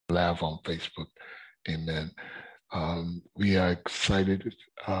live on Facebook. Amen. We are excited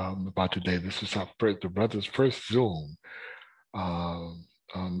about today. This is the brother's first Zoom. Um,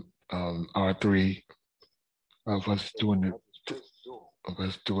 our three of us doing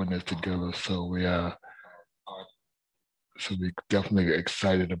this together. So we definitely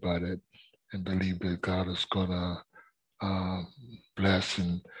excited about it and believe that God is gonna bless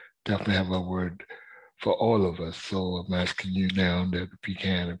and definitely have a word for all of us. So I'm asking you now that if you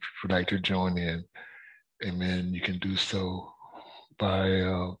would like to join in, amen, you can do so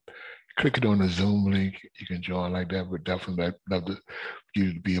by clicking on the Zoom link. You can join like that. We'd definitely love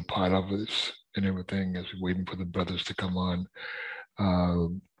you to be a part of this and everything as we're waiting for the brothers to come on.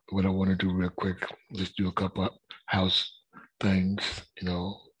 What I want to do real quick, just do a couple of house things,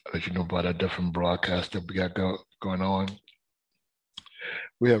 let you know about our different broadcasts that we got going on.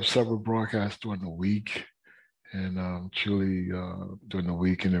 We have several broadcasts during the week, and truly during the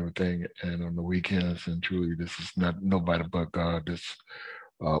week and everything, and on the weekends, and truly this is not nobody but God. This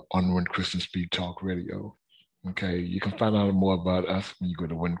on When Christians Speak Talk Radio. Okay, you can find out more about us when you go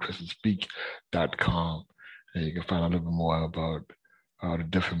to whenchristianspeak.com, and you can find out a little bit more about the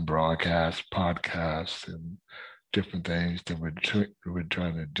different broadcasts, podcasts, and different things that we're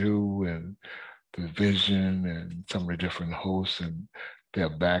trying to do, and the vision, and some of the different hosts and their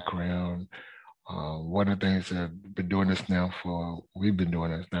background. One of the things that we've been doing this now we've been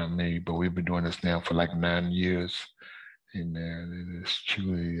doing this, not me, but we've been doing this now for like 9 years. Amen.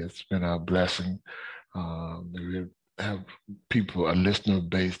 It's been a blessing. We have a listener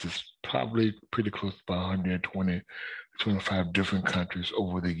base that's probably pretty close to about 120, 25 different countries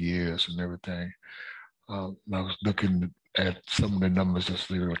over the years and everything. I was looking at some of the numbers this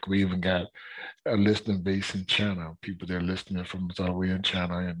year. Like we even got a listener base in China, people that are listening from all the way in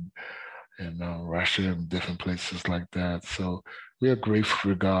China and Russia and different places like that. So we are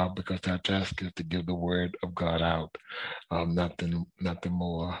grateful for God because our task is to give the word of God out, nothing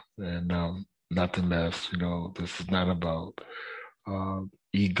more and nothing less. This is not about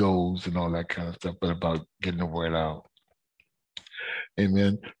egos and all that kind of stuff, but about getting the word out.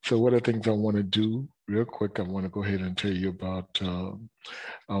 Amen. So what are things I want to do real quick? I want to go ahead and tell you about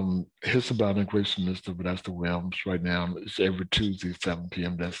here's Abounding Grace Minister, but that's the realms right now. It's every Tuesday, 7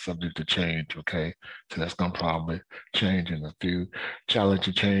 p.m. That's subject to change, okay? So that's going to probably change in a few. Challenge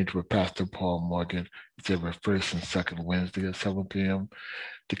to Change with Pastor Paul Morgan. It's every first and second Wednesday at 7 p.m.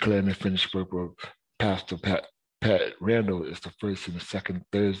 Declaring the Finished Work with Pastor Pat Randall is the first and the second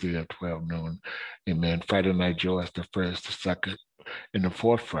Thursday at 12 noon. Amen. Friday Night Joy is the first, the second, and the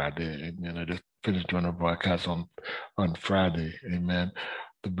fourth Friday. Amen. I just finished doing a broadcast on Friday. Amen.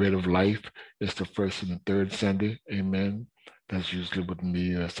 The Bread of Life is the first and the third Sunday. Amen. That's usually with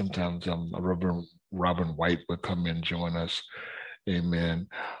me. Sometimes Reverend Robin White will come in and join us. Amen.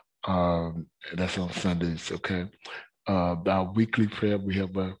 That's on Sundays. Okay. Our weekly prayer, we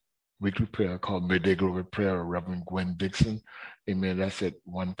have a weekly prayer called Midday Glory Prayer, Reverend Gwen Dixon. Amen. That's at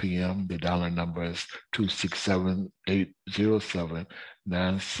 1 p.m. The dollar number is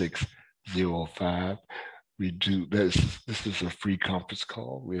 267-807-9605. We do this. This is a free conference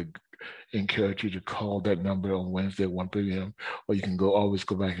call. We encourage you to call that number on Wednesday at 1 p.m. or you can always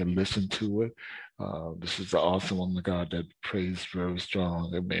go back and listen to it. This is an awesome woman of God that prays very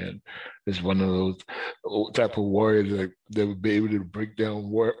strong. Amen. It's one of those type of warriors that would be able to break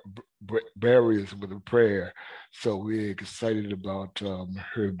down barriers with a prayer. So we're excited about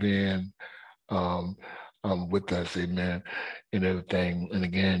her being with us. Amen. And everything. And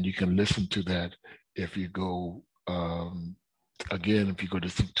again, you can listen to that if you go again, if you go to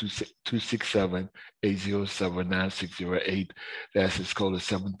 267-807-9608, that's his code is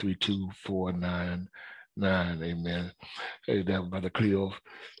 732-499. Amen. Hey, that Brother Cleo.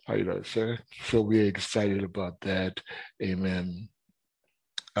 How you doing, sir? So we're excited about that. Amen.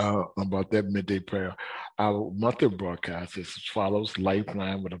 About that midday prayer. Our monthly broadcast is as follows.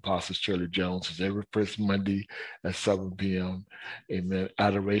 LifeLine with Apostle Shirley Jones is every first Monday at 7 p.m. Amen.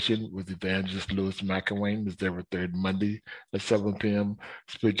 Adoration with Evangelist Louis McElwain is every third Monday at 7 p.m.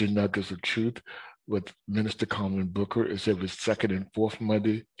 Spiritual Nuggets of Truth with Minister Carmen Booker is every second and fourth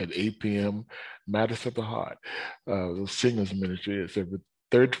Monday at 8 p.m. Matters of the Heart, the Singers Ministry is every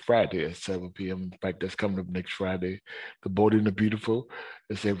third Friday at 7 p.m. In fact, that's coming up next Friday. The Bold and the Beautiful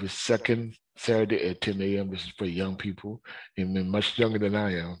is every second Saturday at 10 a.m. This is for young people, amen, much younger than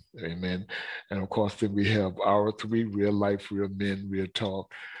I am, amen. And of course, then we have Hour 3, Real Life, Real Men, Real Talk.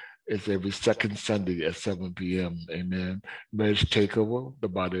 It's every second Sunday at 7 p.m., amen. Marriage Takeover, the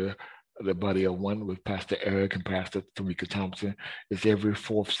body the Body of One with Pastor Eric and Pastor Tamika Thompson. It's every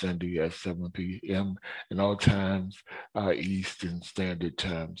fourth Sunday at 7 p.m. and all times Eastern Standard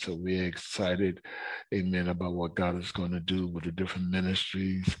Time. So we're excited, amen, about what God is going to do with the different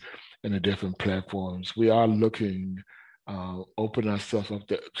ministries and the different platforms. We are looking, open ourselves up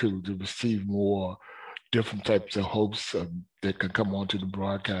to receive more different types of hosts that can come onto the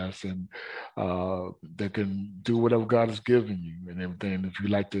broadcast and that can do whatever God has given you and everything. If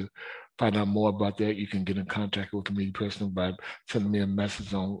you'd like to find out more about that, you can get in contact with me personally by sending me a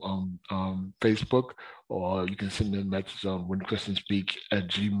message on Facebook, or you can send me a message on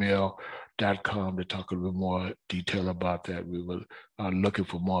whenchristianspeak@gmail.com to talk a little more detail about that. We were looking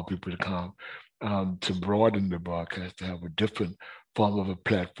for more people to come to broaden the broadcast, to have a different form of a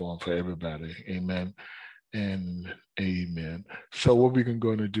platform for everybody. Amen. And amen. So what we're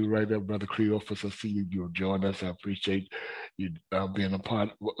going to do right now, Brother Cleophas, I see you'll join us. I appreciate you being a part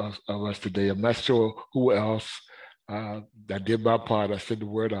of us today. I'm not sure who else. I did my part. I sent the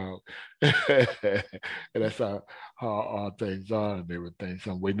word out. And that's how all things are and everything.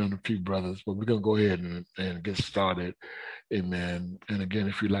 So I'm waiting on a few brothers, but we're going to go ahead and get started. Amen. And again,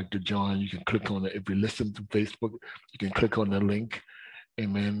 if you'd like to join, you can click on it. If you listen to Facebook, you can click on the link.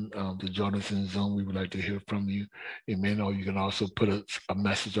 Amen. To join us in Zoom, we would like to hear from you. Amen. Or you can also put a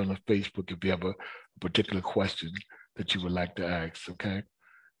message on the Facebook if you have a particular question that you would like to ask. Okay.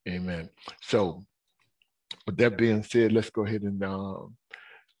 Amen. So with that being said, let's go ahead and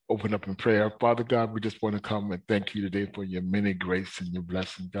open up in prayer. Father God, we just want to come and thank you today for your many grace and your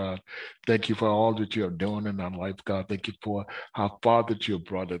blessing, God. Thank you for all that you are doing in our life, God. Thank you for how far that you have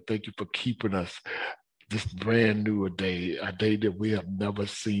brought us. Thank you for keeping us this brand new day, a day that we have never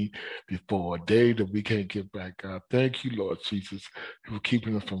seen before, a day that we can't get back, God. Thank you, Lord Jesus, for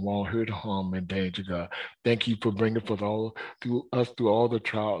keeping us from all hurt, harm, and danger, God. Thank you for bringing us through all the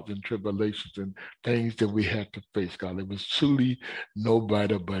trials and tribulations and things that we had to face, God. It was truly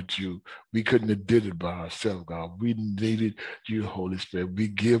nobody but you. We couldn't have did it by ourselves, God. We needed you, Holy Spirit. We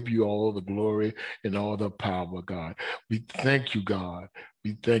give you all the glory and all the power, God. We thank you, God.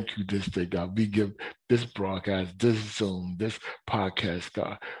 We thank you this day, God. We give this broadcast, this Zoom, this podcast,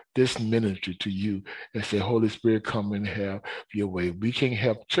 God, this ministry to you and say, Holy Spirit, come and have your way. We can't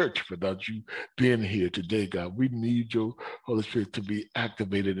have church without you being here today, God. We need your Holy Spirit to be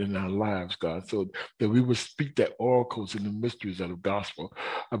activated in our lives, God, so that we would speak the oracles and the mysteries of the gospel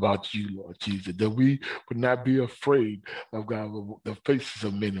about you, Lord Jesus, that we would not be afraid of, God, the faces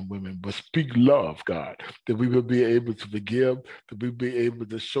of men and women, but speak love, God, that we would be able to forgive, that we would be able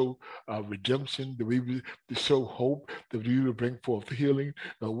to show redemption, that we would to show hope, that we would bring forth healing,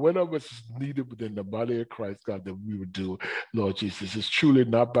 whatever is needed within the body of Christ, God, that we would do, Lord Jesus. It's truly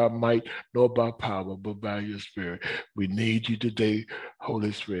not by might nor by power, but by your Spirit. We need you today,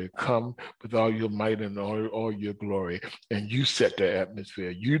 Holy Spirit. Come with all your might and all your glory, and you set the atmosphere.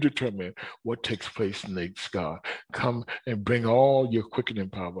 You determine what takes place next, God. Come and bring all your quickening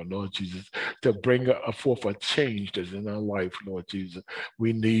power, Lord Jesus, to bring forth a change that's in our life, Lord Jesus.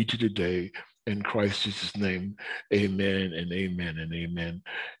 We need you today. In Christ Jesus' name, amen and amen and amen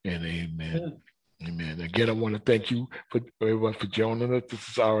and amen. Amen. Again, I want to thank you for everyone for joining us. This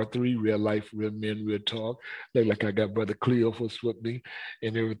is hour 3, Real Life, Real Men, Real Talk. Like I got Brother Cleophas with me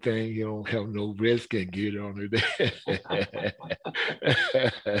and everything. You don't have no risk and get on it.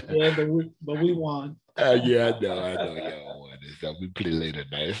 Yeah, but we won. Yeah, I know y'all won this stuff. We play late at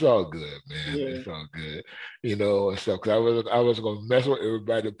night. It's all good, man. Yeah. It's all good. You know, so because I was gonna mess with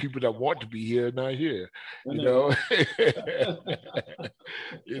everybody. The people that want to be here are not here. You know,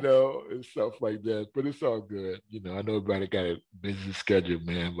 you know, and stuff like that. But it's all good. You know, I know everybody got a busy schedule,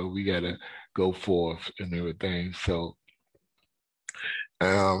 man, but we gotta go forth and everything. So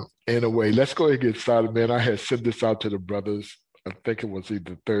anyway, let's go ahead and get started, man. I had sent this out to the brothers. I think it was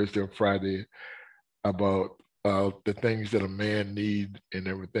either Thursday or Friday about the things that a man need and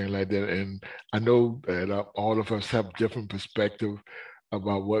everything like that. And I know that all of us have different perspective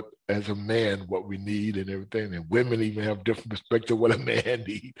about what, as a man, what we need and everything. And women even have different perspective what a man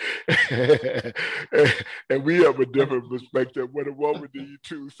need. And we have a different perspective what a woman need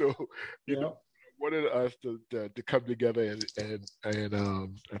too. So, you know, wanted us to come together and I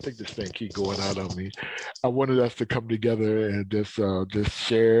think this thing keep going out on me. I wanted us to come together and just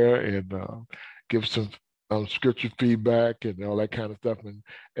share and give some scripture feedback and all that kind of stuff. And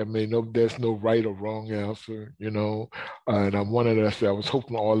I mean, no, there's no right or wrong answer, you know. And I wanted us, I was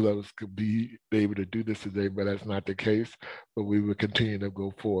hoping all of us could be able to do this today, but that's not the case. But we will continue to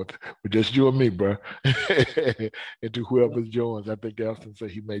go forth with just you and me, bro. And to whoever joins, I think Elston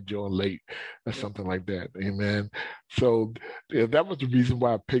said he may join late or something like that. Amen. So yeah, that was the reason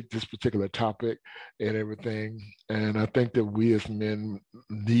why I picked this particular topic and everything. And I think that we as men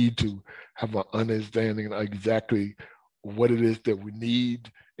need to have an understanding of exactly what it is that we need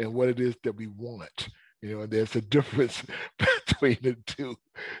and what it is that we want. You know, and there's a difference between the two,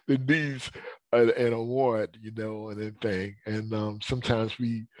 the needs and a want, you know, and everything. And sometimes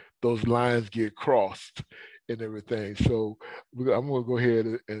those lines get crossed and everything. So I'm going to go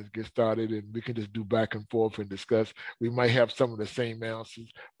ahead and get started, and we can just do back and forth and discuss. We might have some of the same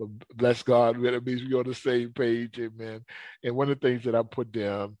answers, but bless God, that means we're on the same page, amen. And one of the things that I put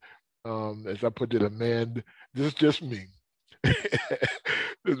down, as I put it, a man, this is just me.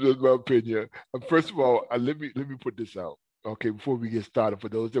 This was my opinion. First of all, let me put this out. Okay, before we get started, for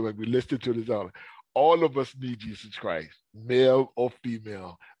those that might be listening to this out, all of us need Jesus Christ, male or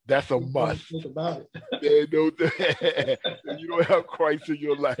female. That's a must. Think about it. You don't have Christ in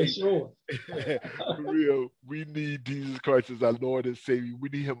your life. For sure. For real, we need Jesus Christ as our Lord and Savior. We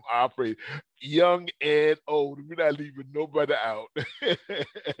need Him operate, young and old. We're not leaving nobody out.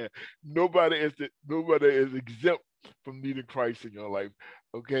 Nobody is exempt from needing Christ in your life.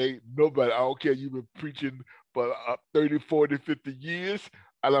 Okay, nobody. I don't care. You've been preaching for 30, 40, 50 years.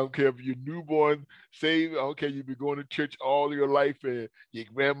 I don't care if you're newborn saved. I don't care. You've been going to church all your life and your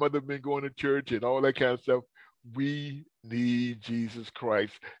grandmother been going to church and all that kind of stuff. We need Jesus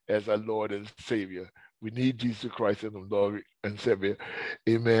Christ as our Lord and Savior. We need Jesus Christ as our Lord and Savior.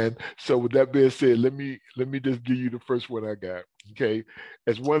 Amen. So with that being said, let me just give you the first one I got. Okay.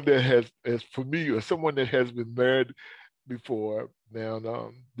 As one that has, as for me, or someone that has been married before, now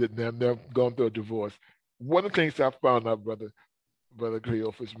gone through a divorce. One of the things I found out, Brother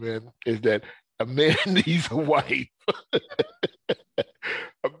Cleophas, man, is that a man needs a wife.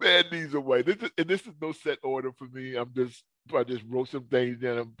 A man needs a wife. This is no set order for me. I just wrote some things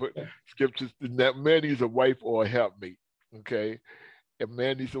down and put scriptures. That man needs a wife or a helpmate. Okay, a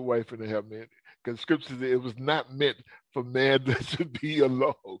man needs a wife and a helpmate. Because scriptures, it was not meant for man to be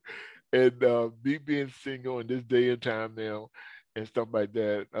alone. And me being single in this day and time now, and stuff like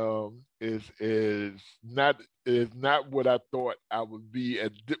that, is not what I thought I would be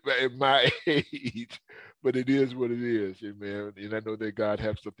at my age, but it is what it is, amen. And I know that God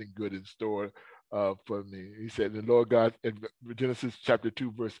has something good in store for me. He said, the Lord God, in Genesis chapter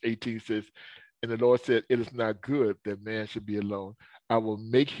 2, verse 18 says, and the Lord said, it is not good that man should be alone. I will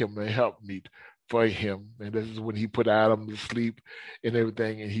make him a helpmeet for him. And this is when he put Adam to sleep and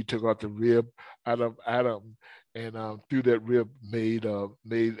everything, and he took out the rib out of Adam, and through that rib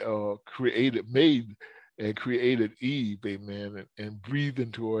created Eve, amen, and breathed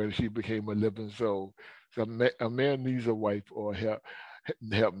into her, and she became a living soul. So a man needs a wife or help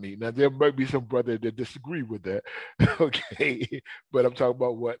me. Now there might be some brother that disagree with that, okay, but I'm talking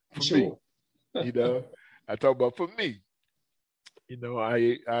about what for me. You know, I talk about for me. You know,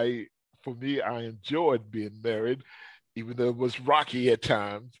 for me, I enjoyed being married, even though it was rocky at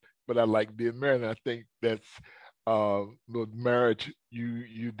times. But I like being married. And I think that's with marriage.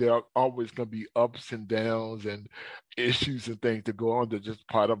 There are always going to be ups and downs and issues and things that go on. That's just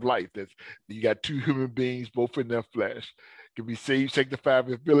part of life. That's you got two human beings, both in their flesh, can be saved, sanctified,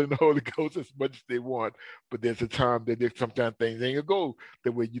 and filling the Holy Ghost as much as they want. But there's a time that sometimes things ain't gonna go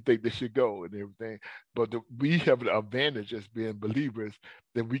the way you think they should go and everything. But we have an advantage as being believers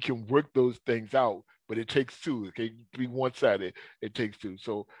that we can work those things out. But it takes two. It can't be one-sided. It takes two.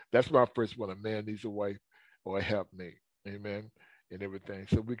 So that's my first one. A man needs a wife or a helpmate. Amen. And everything.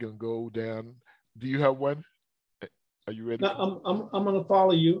 So we can go down. Do you have one? Are you ready? No, I'm going to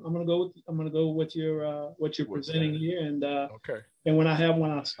follow you. I'm going to go with what you're presenting here, and okay. And when I have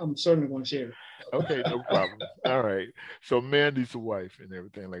one, I'm certainly going to share it. Okay, no problem. All right. So man needs a wife and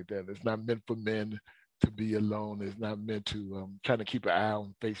everything like that. It's not meant for men to be alone. It's not meant to try to keep an eye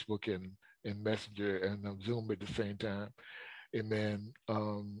on Facebook and Messenger and Zoom at the same time. Amen.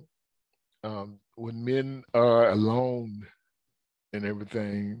 When men are alone and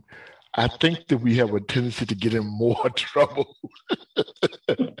everything, I think that we have a tendency to get in more trouble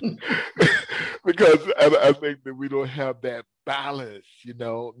because I think that we don't have that balance, you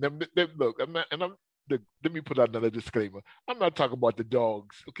know. Look, let me put out another disclaimer. I'm not talking about the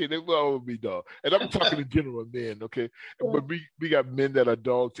dogs, okay? They will always be dogs, and I'm talking in general men, okay? But we got men that are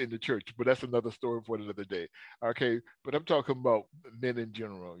dogs in the church, but that's another story for another day, okay? But I'm talking about men in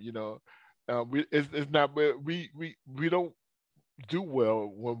general, you know. It's not. We don't do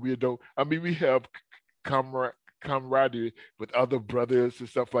well when we don't. I mean, we have camaraderie with other brothers and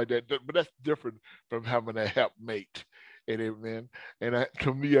stuff like that, but that's different from having a helpmate. And amen. And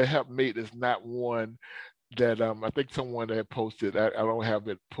to me, a helpmate is not one that I think someone had posted. I don't have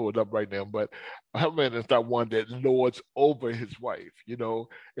it pulled up right now, but a helpmate is not one that lords over his wife. And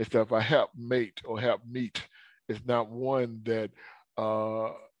stuff. A helpmate or helpmeet is not one uh,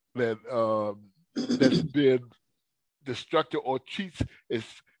 that that's been destructive or treats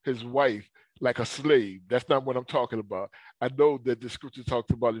his wife like a slave. That's not what I'm talking about. I know that the scripture talks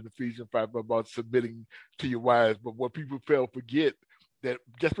about in Ephesians 5 about submitting to your wives, but what people fail to forget that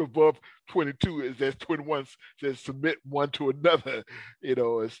just above 22 is there's 21 says submit one to another,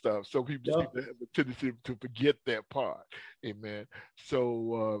 and stuff. So people seem to have a tendency to forget that part. Amen.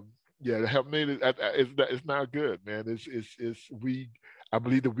 So yeah, the helpmate it's not good, man. I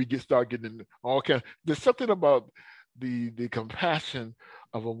believe that we start getting all kinds. There's something about the compassion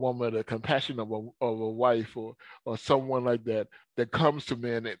of a woman, the compassion of a wife or someone like that comes to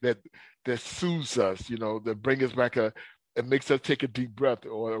men that soothes us, that brings us back it makes us take a deep breath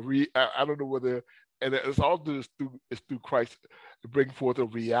or I don't know whether, and it's all through Christ to bring forth a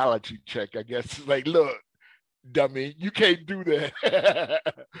reality check, I guess. It's like, look, dummy, you can't do that.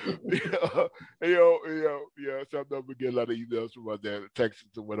 Yeah. So I'm not gonna get a lot of emails from my dad,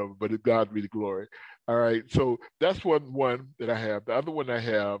 texts or whatever, but it's God be the glory. All right, so that's one that I have. The other one I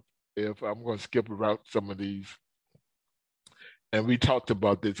have, if I'm gonna skip around some of these, and we talked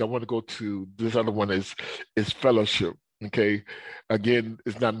about this. I want to go to this other one is fellowship. Okay, again,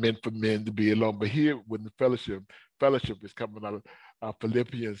 it's not meant for men to be alone, but here when the fellowship is coming out of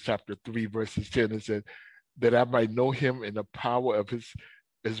Philippians chapter 3, verses 10, it said, that I might know him in the power of his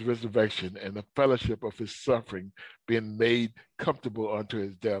resurrection and the fellowship of his suffering, being made comfortable unto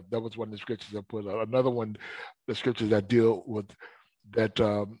his death. That was one of the scriptures I put out. Another one, the scriptures that deal with that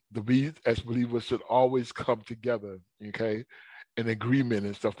we as believers should always come together, okay, in agreement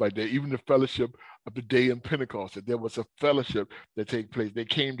and stuff like that. Even the fellowship of the day in Pentecost, that there was a fellowship that take place. They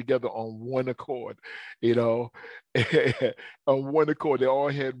came together on one accord, on one accord. They all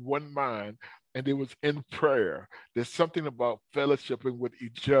had one mind, and it was in prayer. There's something about fellowshipping with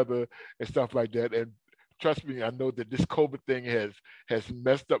each other and stuff like that. And trust me, I know that this COVID thing has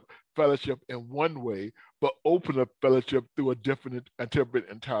messed up fellowship in one way, but opened up fellowship through a different,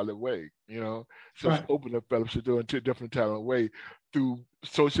 entirely way. So right. It's opened up fellowship through a different, entirely way through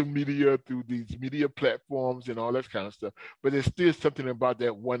social media, through these media platforms, and all that kind of stuff. But there's still something about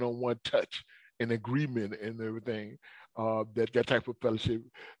that one-on-one touch and agreement and everything. That type of fellowship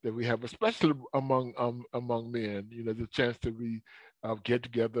that we have, especially among men. The chance that we get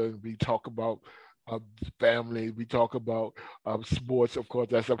together and we talk about family, we talk about sports. Of course,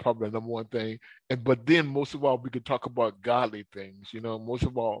 that's probably the number one thing. But then most of all, we can talk about godly things. Most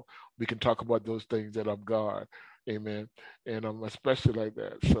of all, we can talk about those things that are God. Amen. And especially like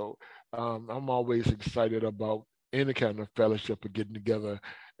that. So I'm always excited about any kind of fellowship or getting together.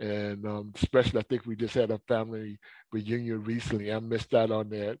 And especially, I think we just had a family reunion recently. I missed out on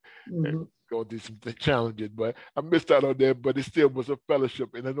that. Mm-hmm. Going through some challenges, but I missed out on that. But it still was a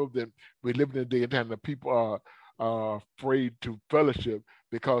fellowship. And I know that we live in a day and time that people are afraid to fellowship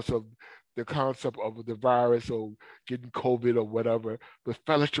because of the concept of the virus or getting COVID or whatever. But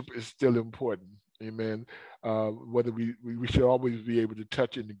fellowship is still important. Amen. Whether we should always be able to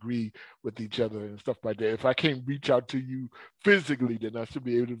touch and agree with each other and stuff like that. If I can't reach out to you physically, then I should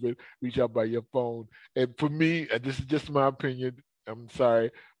be able to reach out by your phone. And for me, and this is just my opinion, I'm sorry,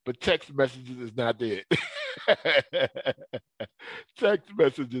 but text messages is not there. Text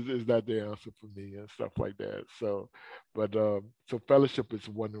messages is not the answer for me and stuff like that. So, but so fellowship is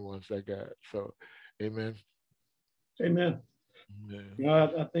one of the ones I got. So, amen. Amen. Yeah.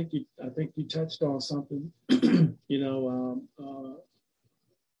 I think you touched on something.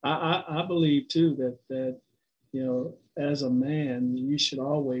 I believe too that as a man, you should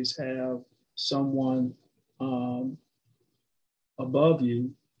always have someone above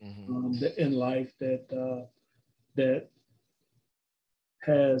you in life that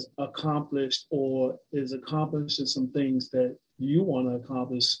has accomplished or is accomplishing some things that you want to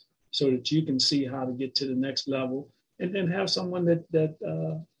accomplish, so that you can see how to get to the next level. And then have someone that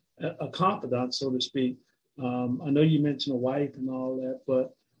a confidant, so to speak. I know you mentioned a wife and all that,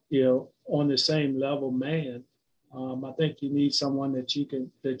 but on the same level, man, I think you need someone that you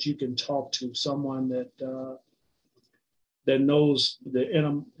can talk to, someone that knows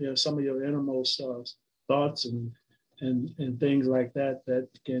some of your innermost thoughts and things like that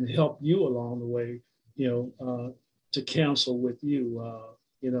can help you along the way, to counsel with you,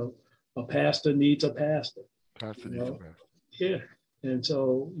 a pastor needs a pastor. Pastor You needs a know? pastor. Yeah. And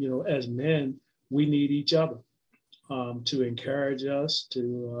so, as men, we need each other to encourage us,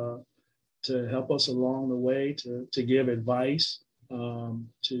 to help us along the way, to give advice, and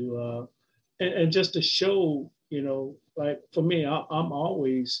just to show, like for me, I'm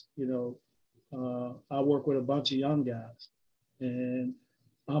always, I work with a bunch of young guys, and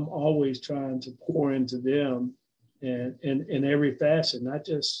I'm always trying to pour into them, and in every facet, not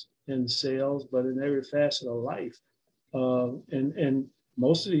just in sales, but in every facet of life. And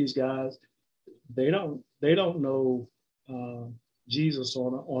most of these guys, they don't know uh, Jesus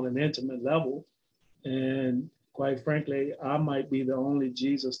on an intimate level, and quite frankly, I might be the only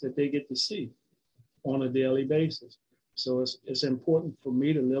Jesus that they get to see on a daily basis. So it's important for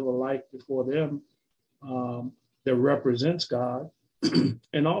me to live a life before them that represents God,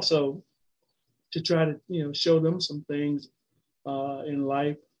 and also to try to show them some things in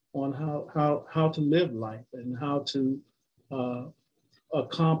life on how to live life and how to uh,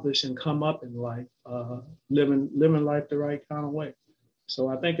 accomplish and come up in life, living life the right kind of way. So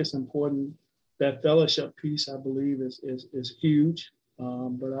I think it's important. That fellowship piece, I believe, is huge.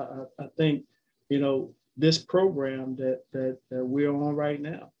 But I think, this program that we're on right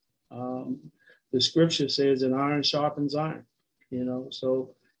now, um, the scripture says that iron sharpens iron.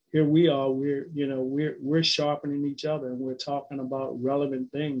 So here we are. We're sharpening each other, and we're talking about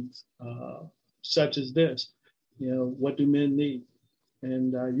relevant things such as this. What do men need?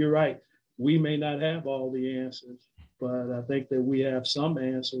 And you're right. We may not have all the answers, but I think that we have some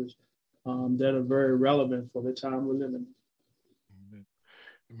answers that are very relevant for the time we're living Amen.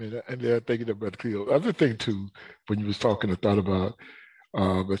 Amen. And then thinking about Cleo. Other thing too, when you was talking, I thought about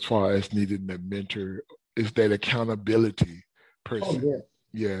as far as needing a mentor is that accountability in. Oh person. yeah.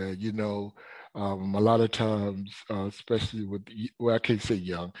 Yeah, a lot of times, especially with, well, I can't say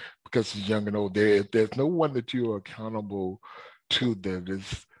young because it's young and old. There's no one that you're accountable to that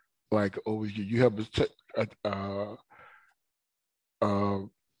is like over you. A, uh,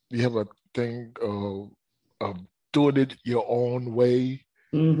 you have a thing of doing it your own way,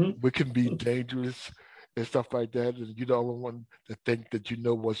 Mm-hmm. which can be dangerous and stuff like that. And you don't want to think that you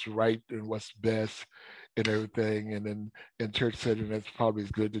know what's right and what's best and everything. And then in church setting, that's probably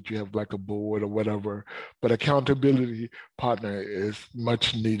as good that you have like a board or whatever. But accountability partner is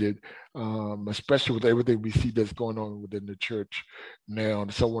much needed, especially with everything we see that's going on within the church now.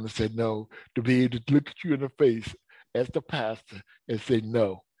 And someone to say no, to be able to look at you in the face as the pastor and say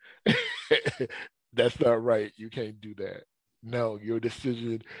no. That's not right. You can't do that. No, your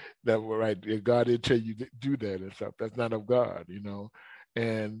decision that were right. If God didn't tell you to do that and stuff, that's not of God.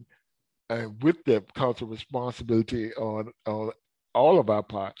 And with that comes a responsibility on all of our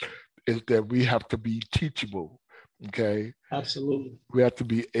part is that we have to be teachable. Okay. Absolutely. We have to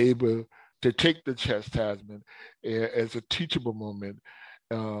be able to take the chastisement as a teachable moment.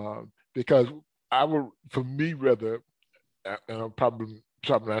 Because for me, rather, and I'm probably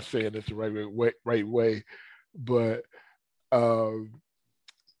not saying this the right way, but I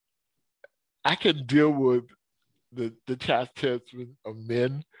can deal with the chastisement of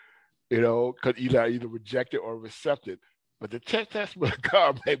men, could either reject it or accept it. But the chastisement of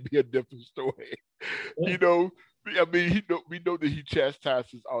God may be a different story. Yeah. you know, I mean, we know that he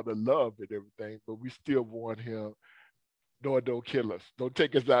chastises all the love and everything, but we still want him. No, don't kill us. Don't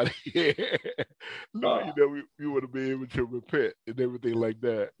take us out of here. So, Uh, we want to be able to repent and everything like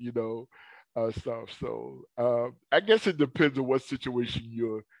that, stuff. So I guess it depends on what situation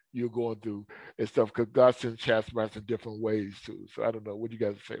you're going through and stuff, because God sends chastisement in different ways too. So I don't know. What do you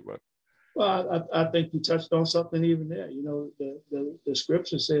guys say about it? well, I think you touched on something even there. The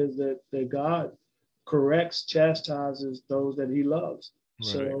scripture says that God corrects, chastises those that He loves.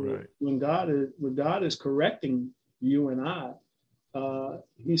 Right, So right. when God is correcting you and I,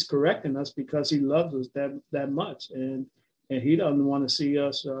 He's correcting us because He loves us that much, and He doesn't want to see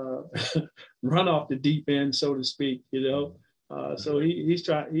us run off the deep end, so to speak. So he's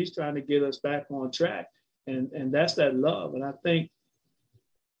trying to get us back on track, and that's that love. And I think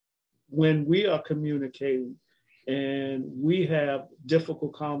when we are communicating and we have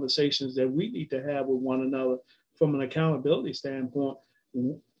difficult conversations that we need to have with one another from an accountability standpoint,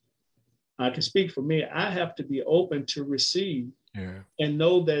 I can speak for me. I have to be open to receive, Yeah. and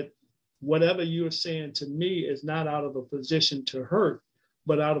know that whatever you're saying to me is not out of a position to hurt,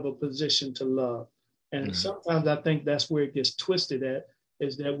 but out of a position to love. And Yeah. sometimes I think that's where it gets twisted at,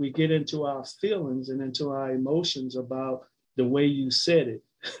 is that we get into our feelings and into our emotions about the way you said it.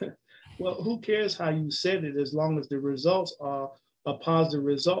 Well, who cares how you said it as long as the results are a positive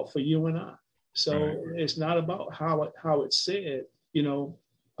result for you and I? Right. So it's not about how it's said.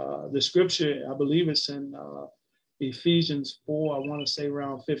 the scripture, I believe it's in Ephesians 4, I want to say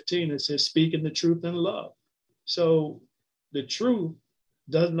around 15, it says, speaking the truth in love. So the truth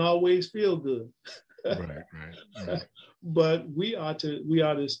doesn't always feel good. Right. But we are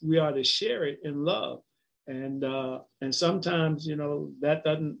to share it in love. And sometimes, that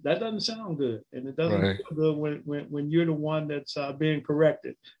doesn't sound good. And it doesn't feel good when you're the one that's being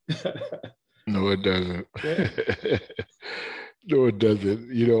corrected. No, it doesn't. Yeah. No, it doesn't.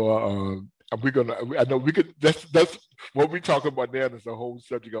 I know we could. That's what we talk about now. Is a whole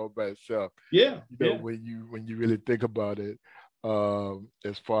subject all by itself. Yeah. When you really think about it,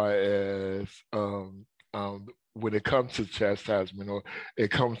 as far as when it comes to chastisement or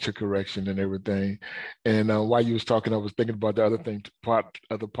it comes to correction and everything. And while you was talking, I was thinking about the other part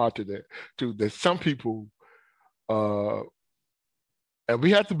of that too. That some people, and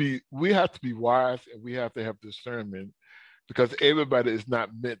we have to be wise, and we have to have discernment, because everybody is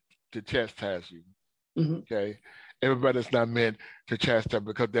not meant to chastise you. Mm-hmm. Okay, everybody is not meant to chastise,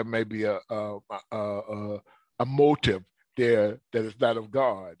 because there may be a motive there that is not of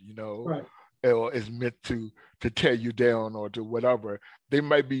God, right. Or is meant to tear you down or to whatever. They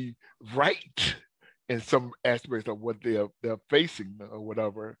might be right in some aspects of what they're facing or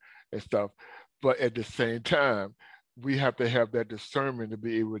whatever and stuff, but at the same time, we have to have that discernment to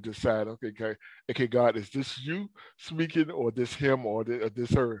be able to decide, okay, God, is this you speaking, or this him, or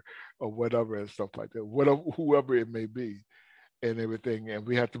this her, or whatever and stuff like that, whatever, whoever it may be, and everything. And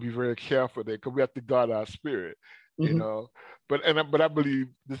we have to be very careful there, because we have to guard our spirit, Mm-hmm. But I believe,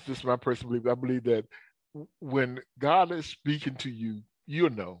 this is just my personal belief, I believe that when God is speaking to you, you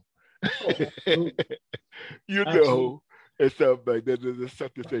know. Oh, you know, and stuff like that. There's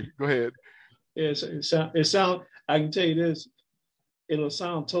something to say. Go ahead. It sound. I can tell you this. It'll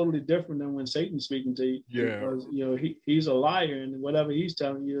sound totally different than when Satan's speaking to you. Yeah. Because he's a liar, and whatever he's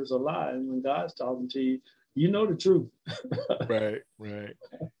telling you is a lie. And when God's talking to you, you know the truth. Right.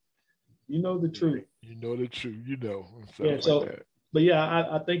 You know the truth. You know the truth. Yeah. So, like that. But yeah,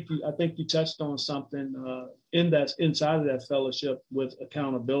 I think you touched on something inside of that fellowship with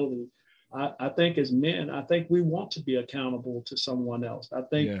accountability. I think as men, I think we want to be accountable to someone else. I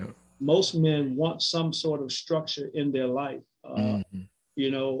think most men want some sort of structure in their life,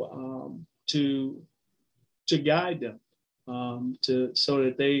 to guide them, so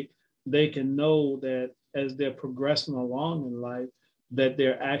that they can know that as they're progressing along in life, that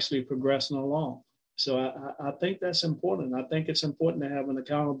they're actually progressing along. So I think that's important. I think it's important to have an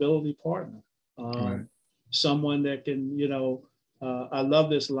accountability partner, someone that can, I love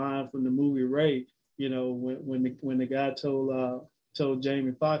this line from the movie Ray. When the guy told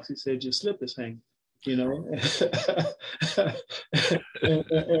Jamie Foxx, he said, "Your slip is hanging,"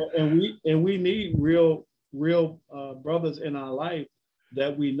 and we need real brothers in our life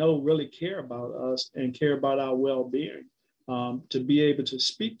that we know really care about us and care about our well-being. To be able to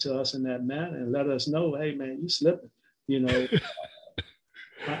speak to us in that manner and let us know, hey man, you slipping.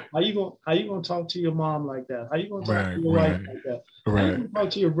 How you gonna talk to your mom like that? How you gonna talk to your wife like that? How you gonna talk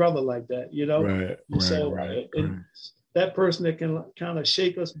to your brother like that? That person that can kind of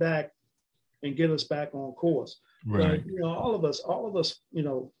shake us back and get us back on course. But all of us,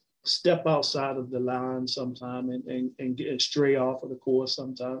 step outside of the line sometime and get stray off of the course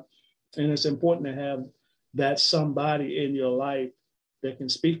sometime. And it's important to have that somebody in your life that can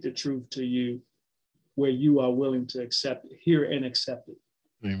speak the truth to you, where you are willing to hear and accept it.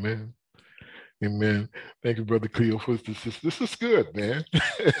 Amen. Thank you, Brother Cleo, for this. This is good, man.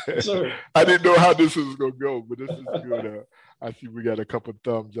 Sir. I didn't know how this was gonna go, but this is good. I see we got a couple of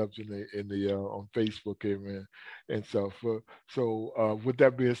thumbs up in the on Facebook here, man. And so with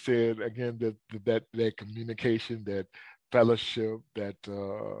that being said, again, that communication, that fellowship, that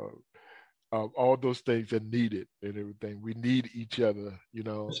all those things are needed and everything. We need each other,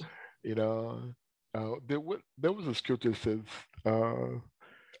 there was a scripture that says,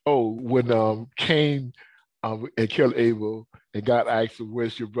 when Cain and killed Abel, and God asked him,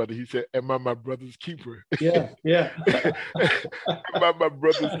 "Where's your brother?" He said, "Am I my brother's keeper?" Yeah. Am I my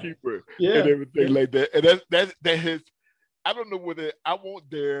brother's keeper? Yeah. And everything like that. And that his. I don't know whether I won't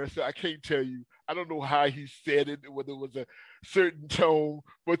dare, so I can't tell you. I don't know how he said it, whether it was a certain tone,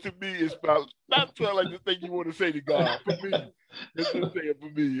 but to me, it's about not sound like the thing you want to say to God. For me, it's just saying for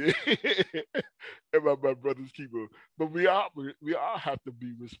me. Am I my brother's keeper? But we all have to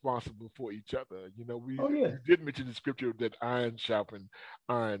be responsible for each other. You did mention the scripture that iron sharpen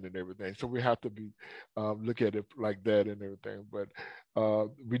iron and everything, so we have to be look at it like that and everything. But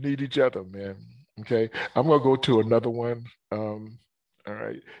we need each other, man. Okay, I'm gonna go to another one. All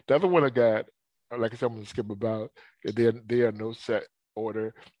right, the other one I got, like I said, I'm gonna skip about. There are no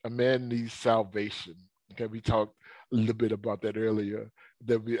order. A man needs salvation. Okay, we talked a little bit about that earlier.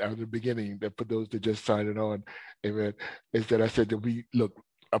 That we at the beginning, that for those that just signed it on, amen, is that I said that we look.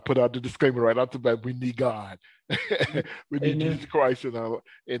 I put out the disclaimer right off the bat. We need God. We need Amen. Jesus Christ in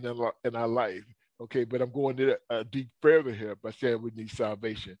our life. Okay, but I'm going to deep further here by saying we need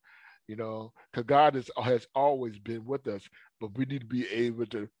salvation. You know, because God has always been with us, but we need to be able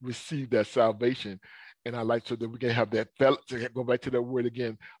to receive that salvation in our life so that we can have that to go back to that word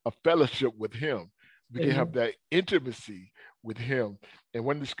again, a fellowship with Him. We can have Amen. that intimacy with Him. And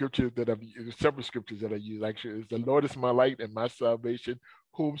one of the scriptures that I've used, several scriptures that I use actually, is the Lord is my light and my salvation.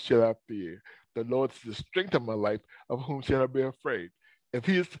 Whom shall I fear? The Lord is the strength of my life. Of whom shall I be afraid? If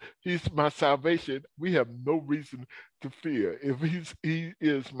he's my salvation, we have no reason to fear. If he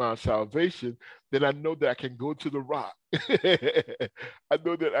is my salvation, then I know that I can go to the rock. I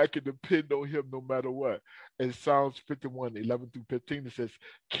know that I can depend on him no matter what. In Psalms 51, 11 through 15, it says,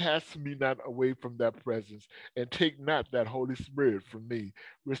 cast me not away from that presence, and take not that Holy Spirit from me.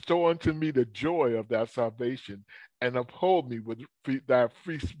 Restore unto me the joy of thy salvation, and uphold me with thy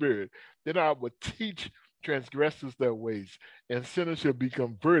free spirit. Then I will teach transgressors their ways, and sinners shall be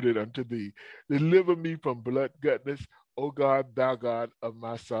converted unto thee. Deliver me from blood guttness, O God, thou God of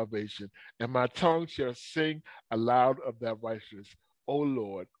my salvation, and my tongue shall sing aloud of thy righteousness. O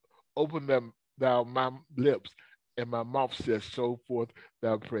Lord, open them thou my lips, and my mouth shall show forth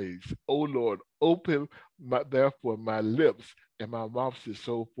thy praise. O Lord, open therefore my lips, and my mouth shall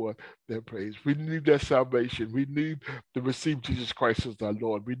show forth their praise. We need that salvation. We need to receive Jesus Christ as our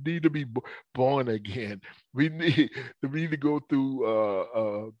Lord. We need to be born again. We need to go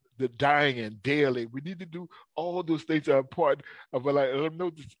through the dying and daily. We need to do all those things that are part of our life. I don't know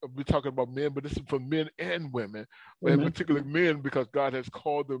this, we're talking about men, but this is for men and women, but in Amen. particular men, because God has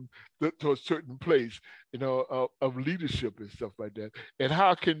called them to a certain place, you know, of leadership and stuff like that. And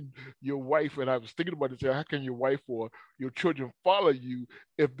how can your wife, and I was thinking about this, how can your wife or your children follow you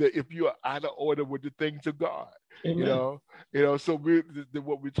if you are out of order with the things of God? You Amen. know, so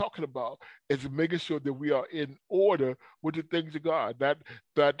what we're talking about is making sure that we are in order with the things of God, not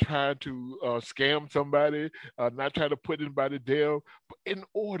trying to scam somebody, not trying to put anybody down, but in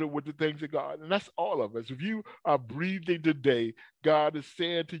order with the things of God. And that's all of us. If you are breathing today, God is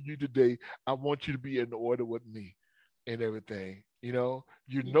saying to you today, I want you to be in order with me and everything. You know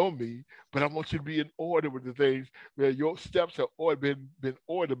me, but I want you to be in order with the things where your steps have been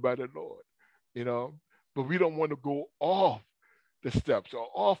ordered by the Lord. You know, but we don't want to go off the steps or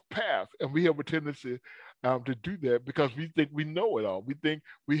off path, and we have a tendency to do that because we think we know it all. We think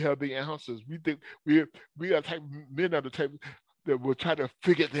we have the answers. We think we are type men are the type that will try to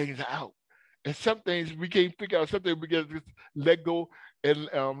figure things out. And some things we can't figure out. Some things we got to just let go and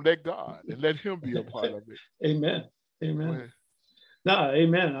let God and let Him be a part of it. Amen. Go Amen. ahead. No,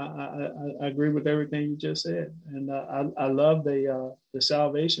 amen. I agree with everything you just said, and I love the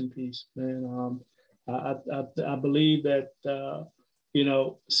salvation piece, man. I believe that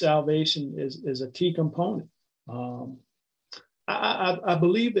salvation is a key component. I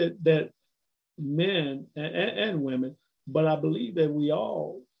believe that men and women, but I believe that we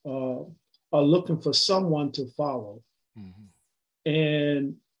all are looking for someone to follow,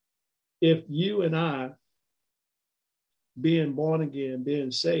 and if you and I, being born again,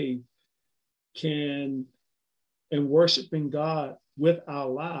 being saved, and worshiping God with our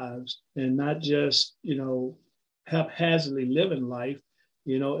lives and not just, haphazardly living life,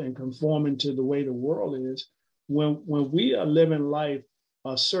 and conforming to the way the world is. When we are living life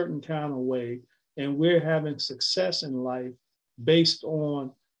a certain kind of way and we're having success in life based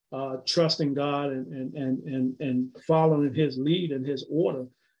on trusting God and following His lead and His order,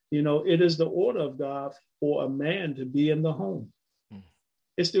 it is the order of God for a man to be in the home.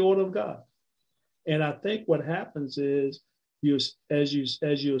 It's the order of God. And I think what happens is as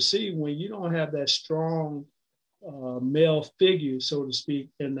you'll see, when you don't have that strong male figure, so to speak,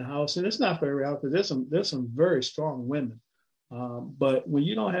 in the house, and it's not very often, there's some very strong women. But when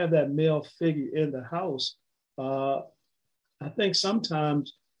you don't have that male figure in the house, I think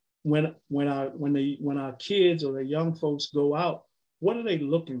sometimes when our kids or the young folks go out, what are they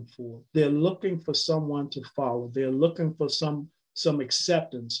looking for? They're looking for someone to follow. They're looking for some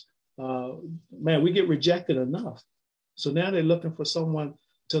acceptance. Man, we get rejected enough. So now they're looking for someone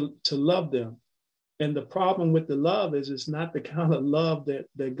to love them. And the problem with the love is it's not the kind of love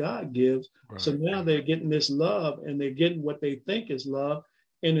that God gives. Right. So now they're getting this love and they're getting what they think is love.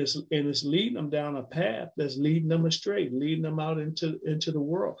 And it's leading them down a path that's leading them astray, leading them out into the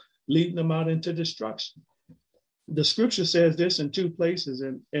world, leading them out into destruction. The scripture says this in two places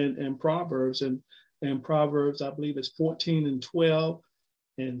in Proverbs, and in Proverbs, I believe it's 14:12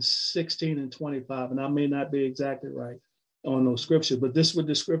 and 16:25. And I may not be exactly right on those scriptures, but this is what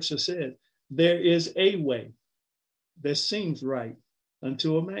the scripture said. There is a way that seems right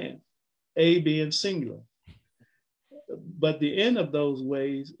unto a man, a being singular. But the end of those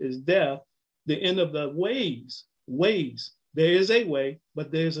ways is death. The end of the ways. There is a way,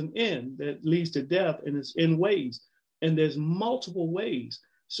 but there's an end that leads to death, and it's in ways. And there's multiple ways.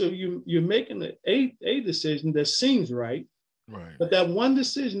 So you're making a decision that seems right, but that one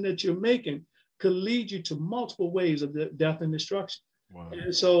decision that you're making could lead you to multiple ways of death and destruction. Wow.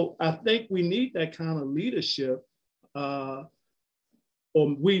 And so I think we need that kind of leadership, or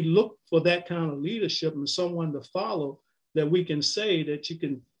we look for that kind of leadership and someone to follow that we can say that you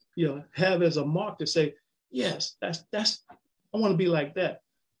can, have as a mark to say, yes, that's I want to be like that.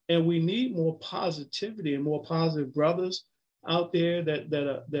 And we need more positivity and more positive brothers out there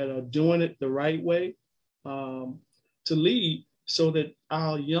that are doing it the right way, to lead, so that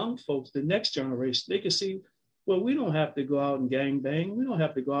our young folks, the next generation, they can see, well, we don't have to go out and gangbang. We don't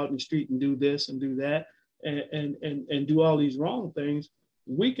have to go out in the street and do this and do that and do all these wrong things.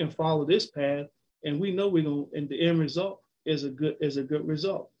 We can follow this path, and we know we're going, and the end result is a good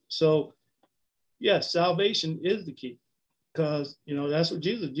result. So yes, salvation is the key, because that's what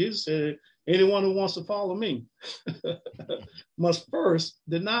Jesus said. Anyone who wants to follow me must first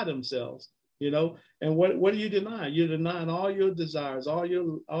deny themselves. And what do you deny? You're denying all your desires, all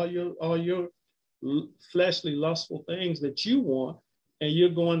your fleshly, lustful things that you want, and you're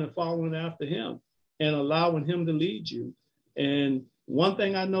going and following after him and allowing him to lead you. And one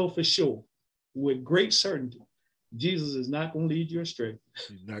thing I know for sure, with great certainty, Jesus is not going to lead you astray.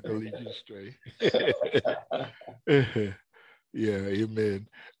 He's not going to lead you astray. Yeah, amen.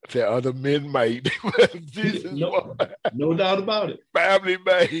 The other men might, Jesus no doubt about it. Family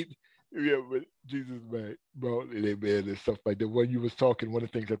might. Yeah, but Jesus might. Bro, amen, and stuff like that. When you was talking, one of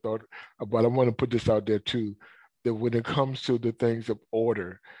the things I thought about, I want to put this out there too, that when it comes to the things of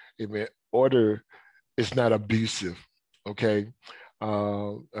order, amen, order is not abusive, okay?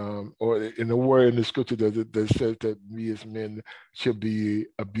 Or in the word in the scripture that says that we as men should be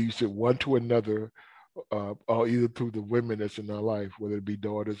abusive one to another, or either through the women that's in our life, whether it be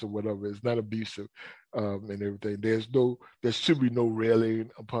daughters or whatever. It's not abusive, and everything. There should be no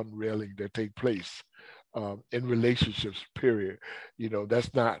railing upon railing that take place in relationships, period.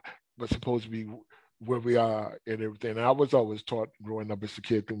 That's not what's supposed to be where we are and everything. And I was always taught growing up as a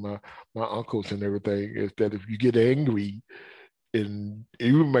kid through my uncles and everything, is that if you get angry, and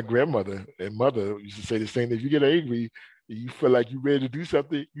even my grandmother and mother used to say the same, if you get angry, you feel like you're ready to do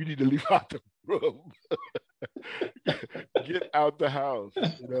something, you need to leave out the room. Get out the house,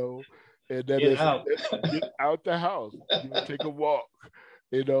 and that get out the house. Take a walk,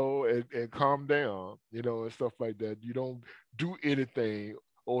 and calm down, and stuff like that. You don't do anything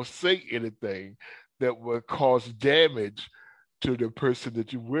or say anything that will cause damage to the person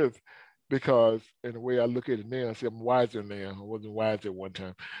that you're with. Because in the way I look at it now, I say I'm wiser now. I wasn't wise at one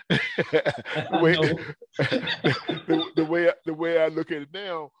time. the way I look at it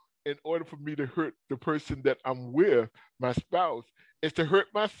now, in order for me to hurt the person that I'm with, my spouse, is to hurt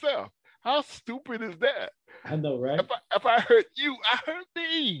myself. How stupid is that? I know, right? If I hurt you, I hurt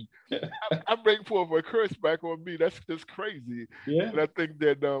me. I bring forth a curse back on me. That's just crazy. Yeah. And I think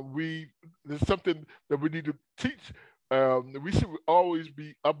that there's something that we need to teach. We should always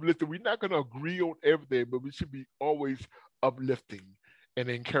be uplifting. We're not going to agree on everything, but we should be always uplifting and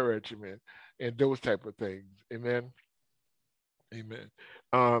encouragement and those type of things. Amen. Amen.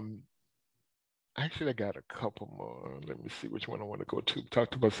 Actually, I got a couple more. Let me see which one I want to go to.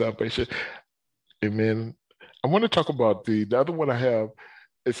 Talk about salvation. Amen. I want to talk about the other one I have.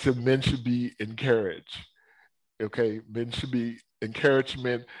 Is that men should be encouraged. Okay, men should be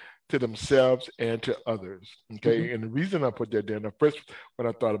encouragement to themselves and to others. Okay, and the reason I put that there, the first one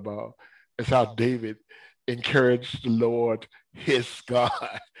I thought about is how David encouraged the Lord, his God,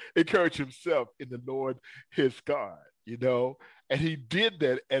 encouraged himself in the Lord, his God, and he did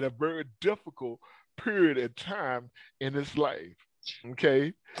that at a very difficult period of time in his life.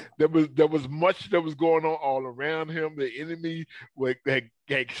 Okay, there was much that was going on all around him. The enemy had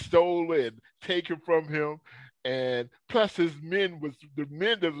stolen and taken from him. And plus the men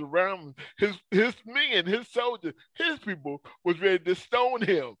that was around him, his men, his soldiers, his people was ready to stone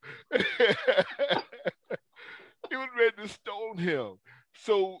him. He was ready to stone him.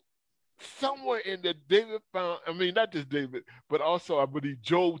 So somewhere in that David found, not just David, but also I believe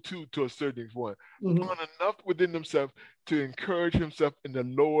Job too, to a certain extent, found enough within himself to encourage himself in the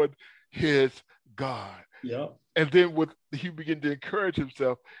Lord, his God. Yeah. And then he began to encourage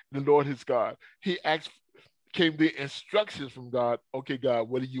himself in the Lord his God. He came the instructions from God. Okay, God,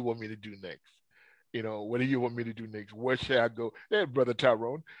 what do you want me to do next? What do you want me to do next? Where should I go? Hey, Brother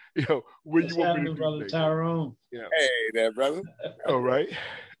Tyrone, where What's you want me to happening, do Brother next? Tyrone? Yeah. Hey there, brother. All right.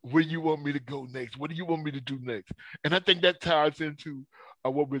 Where you want me to go next? What do you want me to do next? And I think that ties into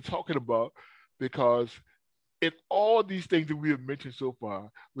what we're talking about, because in all these things that we have mentioned so far,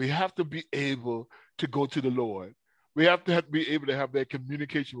 we have to be able to go to the Lord. We have to be able to have that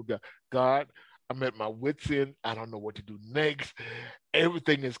communication with God. God, I'm at my wits' end. I don't know what to do next.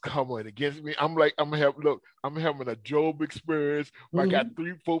 Everything is coming against me. I'm having a Job experience where I got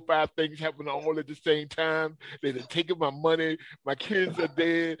 3, 4, 5 things happening all at the same time. They're taking my money. My kids are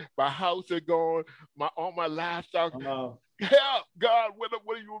dead. My house is gone. All my livestock. Help, God, what do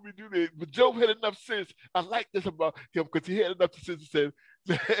you want me to do this? But Job had enough sense. I like this about him because he had enough sense to say,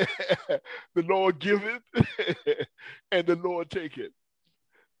 the Lord give it and the Lord take it.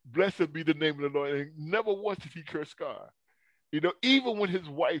 Blessed be the name of the Lord. And never once did he curse God. Even when his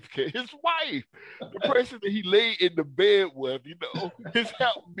wife came, the person that he lay in the bed with, his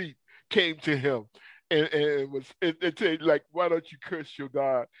helpmeet came to him and said, like, why don't you curse your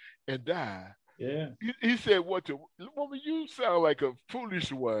God and die? Yeah. He said, what to woman, you sound like a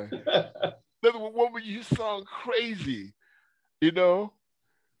foolish one. Woman, you sound crazy. If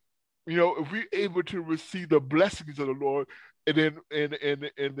we're able to receive the blessings of the Lord, and then in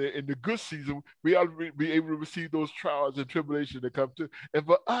the good season, we ought to be able to receive those trials and tribulations that come to. And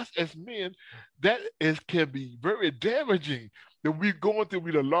for us as men, can be very damaging. That we're going through,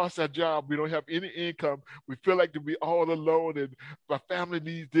 we done lost our job, we don't have any income, we feel like to be all alone, and my family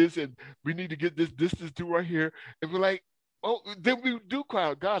needs this, and we need to get this do right here. And we're like, oh, then we do cry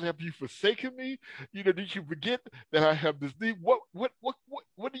out, God, have you forsaken me? Did you forget that I have this need? What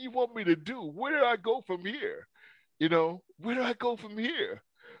do you want me to do? Where do I go from here? Where do I go from here?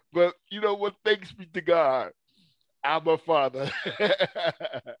 But what, thanks be to God, our Father,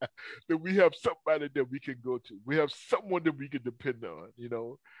 that we have somebody that we can go to. We have someone that we can depend on,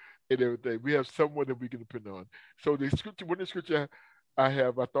 and everything. We have someone that we can depend on. So the scripture I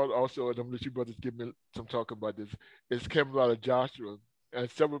thought also, and I'm going to let you brothers give me some talk about this, it's coming out of Joshua, and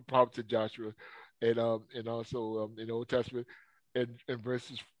several prophets of Joshua, and also in the Old Testament, in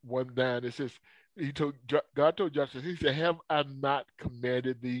verses 1-9, it says, God told Joshua, he said, have I not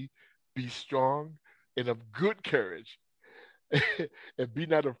commanded thee, be strong and of good courage, and be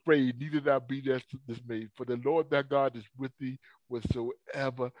not afraid, neither thou be dismayed, for the Lord thy God is with thee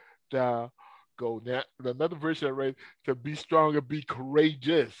whatsoever thou go. Now, another version I read said, be strong and be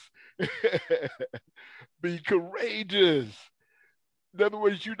courageous. Be courageous. In other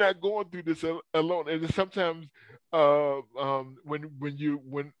words, you're not going through this alone. And sometimes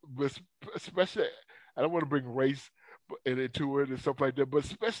especially, I don't want to bring race into it and stuff like that, but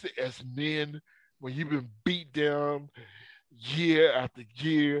especially as men, when you've been beat down year after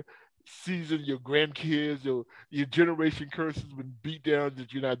year, season, your grandkids, your generation curses been beat down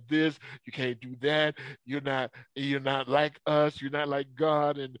that you're not this, you can't do that, you're not like us, you're not like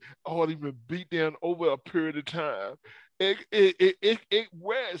God, and all even beat down over a period of time. It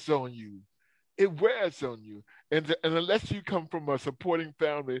wears on you. It wears on you. And unless you come from a supporting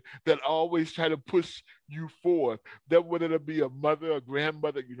family that always try to push you forth, that whether it be a mother, a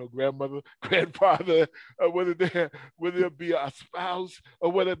grandmother, grandmother, grandfather, or whether it be a spouse,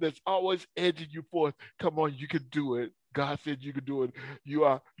 or whether that's always edging you forth, come on, you can do it. God said you can do it. You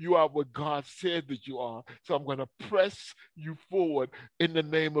are what God said that you are. So I'm going to press you forward in the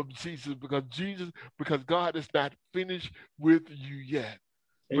name of Jesus, because God is not finished with you yet.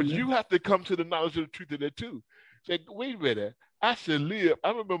 Amen. But you have to come to the knowledge of the truth of that too. Say, wait a minute, I should live. I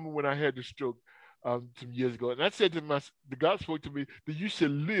remember when I had the stroke some years ago, and I said to God spoke to me that you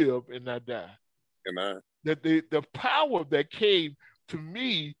should live and not die. Amen. That the power that came to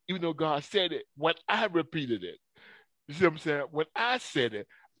me, even though God said it, when I repeated it. You see what I'm saying? When I said it,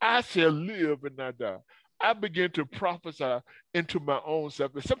 I shall live and not die. I began to prophesy into my own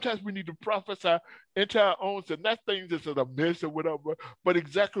self. And sometimes we need to prophesy into our own self, not things that's a mess or whatever, but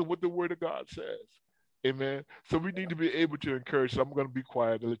exactly what the word of God says. Amen. So we need to be able to encourage. So I'm going to be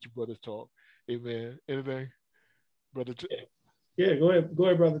quiet and let you brothers talk. Amen. Anything? Brother? Yeah, go ahead. Go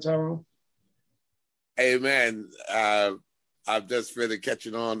ahead, Brother Tyrone. Amen. I'm just really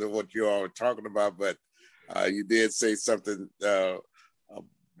catching on to what you all were talking about, but you did say something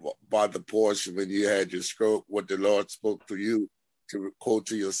about the portion when you had your stroke, what the Lord spoke to you to quote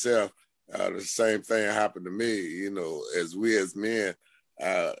to yourself. The same thing happened to me, as men,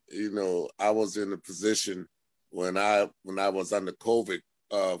 I was in a position when I was under COVID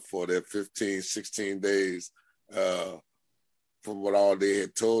for the 15, 16 days, from what all they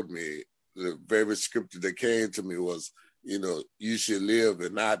had told me. The very scripture that came to me was, you should live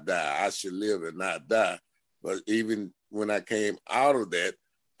and not die. I should live and not die. But even when I came out of that,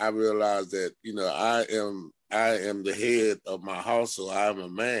 I realized that, I am the head of my household. I am a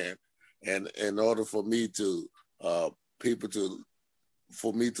man. And in order for me to, for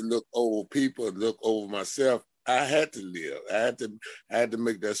me to look over people and look over myself, I had to live. I had to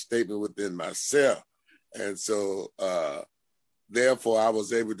make that statement within myself. And so, therefore, I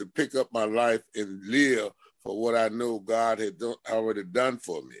was able to pick up my life and live for what I know God had already done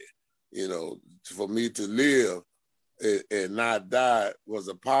for me. For me to live and not die was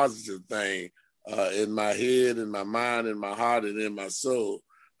a positive thing in my head, in my mind, in my heart, and in my soul.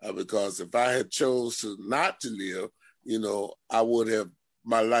 Because if I had chose to not to live,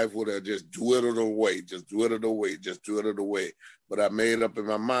 my life would have just dwindled away. But I made up in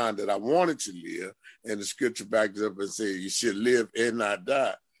my mind that I wanted to live, and the scripture backed up and said, you should live and not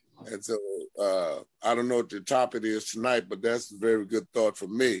die. And so I don't know what the topic is tonight, but that's a very good thought for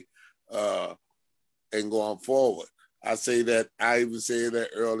me. And going forward, I even said that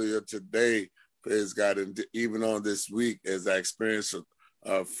earlier today, praise God, and even on this week, as I experienced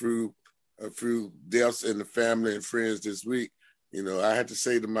through deaths in the family and friends this week, I had to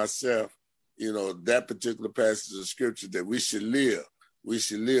say to myself, that particular passage of scripture that we should live. We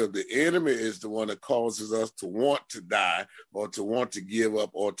should live. The enemy is the one that causes us to want to die, or to want to give up,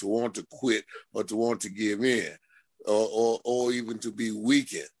 or to want to quit, or to want to give in, or even to be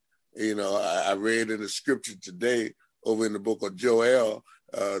weakened. I read in the scripture today over in the book of Joel,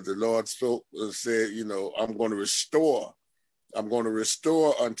 the Lord spoke and said, I'm going to restore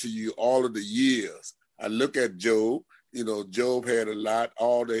unto you all of the years. I look at Job. Job had a lot.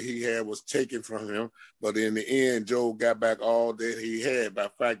 All that he had was taken from him. But in the end, Job got back all that he had. By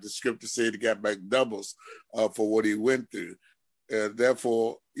fact, the scripture said he got back doubles for what he went through.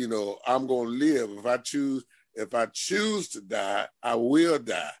 Therefore, I'm going to live. If I choose to die, I will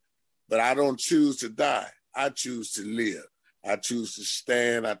die. But I don't choose to die. I choose to live. I choose to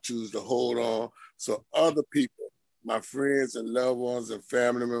stand. I choose to hold on. So other people, my friends and loved ones and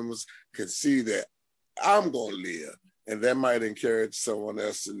family members, can see that I'm going to live. And that might encourage someone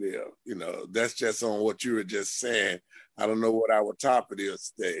else to live. That's just on what you were just saying. I don't know what our topic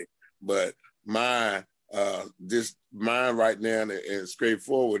is today, but mine right now and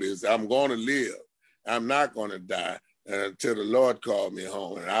straightforward is I'm going to live. I'm not going to die until the Lord called me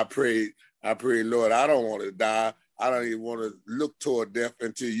home. And I pray, Lord, I don't want to die. I don't even want to look toward death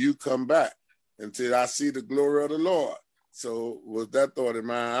until you come back, until I see the glory of the Lord. So with that thought in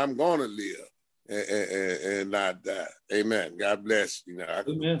mind, I'm going to live. And not die. Amen. God bless. I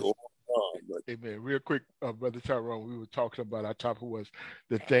can go on. But... Amen. Real quick, Brother Tyrone, we were talking about, our topic was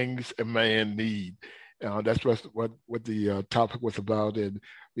the things a man need. That's what the topic was about. And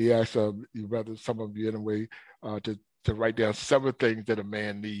we asked some of you anyway to write down several things that a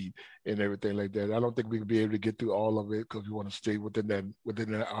man need and everything like that. I don't think we can be able to get through all of it because we want to stay within that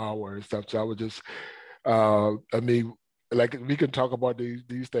hour and stuff. So I would just, like we can talk about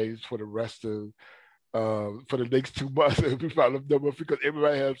these things for the rest of for the next 2 months if we follow them up, because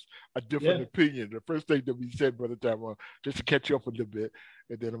everybody has a different opinion. The first thing that we said, Brother Tyrone, just to catch you up a little bit,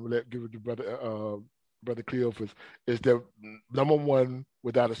 and then I'm gonna give it to Brother Cleophas, is that number one,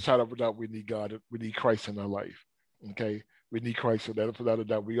 without a shadow of a doubt, we need God. We need Christ in our life. Okay. We need Christ in that. Without a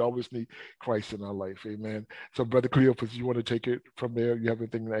doubt, we always need Christ in our life. Amen. So, Brother Cleophas, you want to take it from there? You have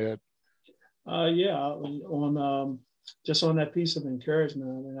anything to add? On just on that piece of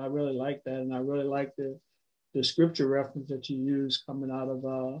encouragement, I really like that, and I really like the scripture reference that you use coming out of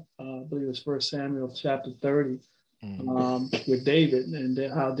I believe it's 1 Samuel chapter 30 with David, and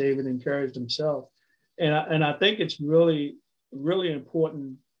how David encouraged himself, and I think it's really, really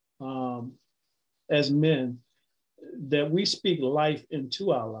important as men that we speak life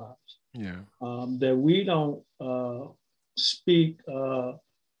into our lives. Yeah. That we don't speak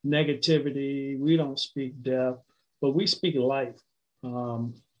negativity, we don't speak death, but we speak life.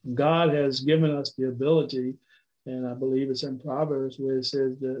 God has given us the ability, and I believe it's in Proverbs where it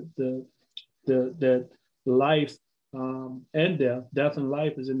says that life and death and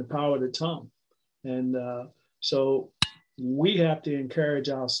life is in the power of the tongue. And so we have to encourage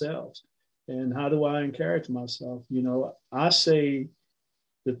ourselves. And how do I encourage myself? I say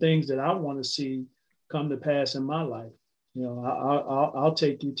the things that I want to see come to pass in my life. I'll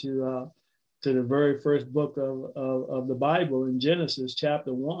take you to the very first book of the Bible in Genesis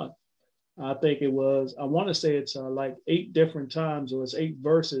chapter 1. I want to say it's like 8 different times, or it's 8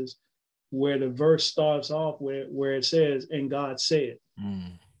 verses where the verse starts off where it says, and God said.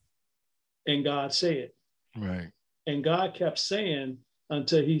 And God said. Right. And God kept saying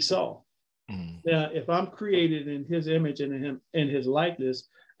until he saw. Now, if I'm created in his image and in his likeness,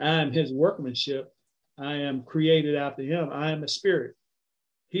 I am his workmanship. I am created after him. I am a spirit.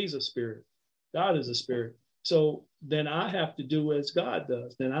 He's a spirit. God is a spirit. So then I have to do as God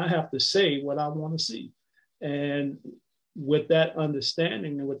does. Then I have to say what I want to see. And with that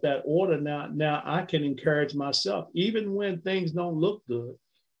understanding and with that order, now I can encourage myself. Even when things don't look good,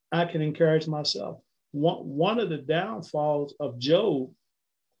 I can encourage myself. One of the downfalls of Job,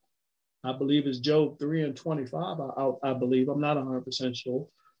 I believe, is Job 3:25. I believe, I'm not 100% sure.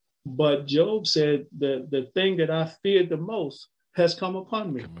 But Job said the thing that I feared the most has come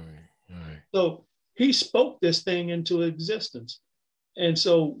upon me. Right. So he spoke this thing into existence. And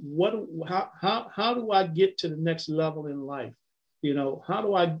so how do I get to the next level in life? You know, how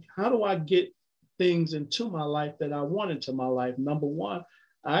do I get things into my life that I want into my life? Number one,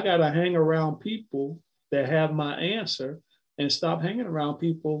 I got to hang around people that have my answer and stop hanging around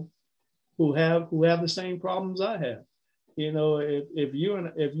people who have the same problems I have. You know, if you're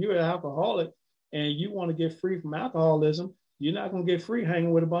an alcoholic and you want to get free from alcoholism, you're not going to get free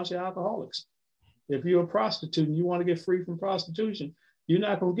hanging with a bunch of alcoholics. If you're a prostitute and you want to get free from prostitution, you're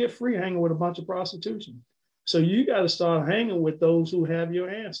not going to get free hanging with a bunch of prostitution. So you got to start hanging with those who have your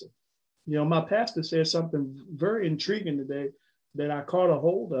answer. You know, my pastor said something very intriguing today that I caught a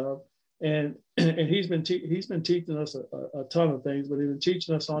hold of, and he's been teaching us a ton of things, but he's been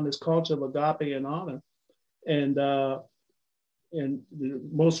teaching us on this culture of agape and honor, and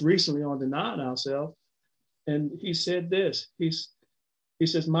most recently on denying ourselves. And he said this. He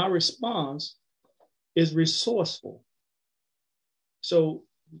says, my response is resourceful. So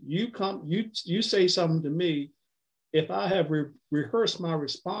you say something to me. If I have rehearsed my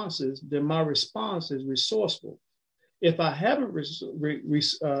responses, then my response is resourceful. If I haven't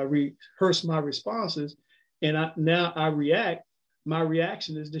rehearsed my responses and I react, my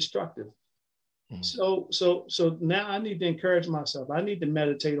reaction is destructive. So now I need to encourage myself. I need to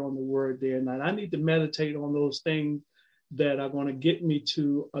meditate on the word day and night. I need to meditate on those things that are going to get me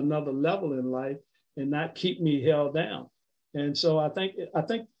to another level in life and not keep me held down. And so I think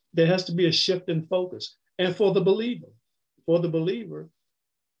there has to be a shift in focus. And for the believer,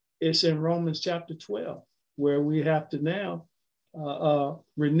 it's in Romans chapter 12, where we have to now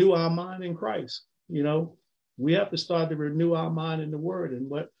renew our mind in Christ. You know, we have to start to renew our mind in the word and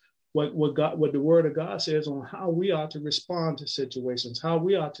what the word of God says on how we are to respond to situations, how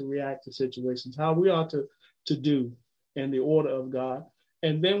we are to react to situations, how we are to do in the order of God.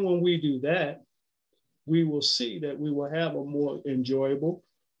 And then when we do that, we will see that we will have a more enjoyable,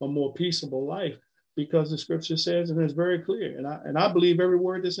 a more peaceable life, because the scripture says, and it's very clear, and I believe every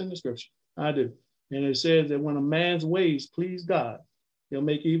word that's in the scripture. I do. And it says that when a man's ways please God, he'll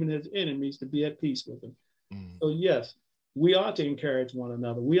make even his enemies to be at peace with him. So yes, we are to encourage one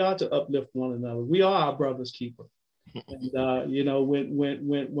another. We are to uplift one another. We are our brother's keeper. And you know,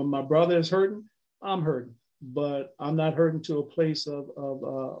 when my brother is hurting, I'm hurting, but I'm not hurting to a place of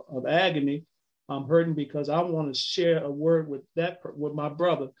agony. I'm hurting because I want to share a word with my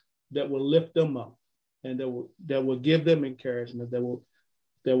brother that will lift them up and that will give them encouragement,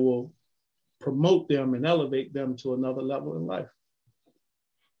 that will promote them and elevate them to another level in life.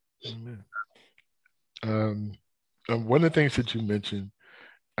 Amen. One of the things that you mentioned,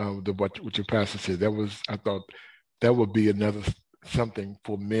 what your pastor said, I thought that would be another something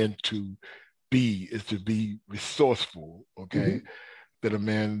for men to be resourceful. Okay, that a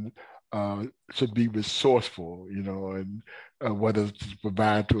man should be resourceful, you know, and whether it's to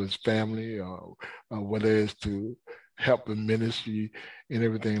provide to his family or whether it's to help in ministry and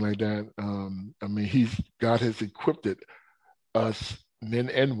everything like that. I mean, God has equipped us, men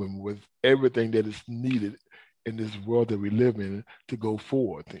and women, with everything that is needed in this world that we live in to go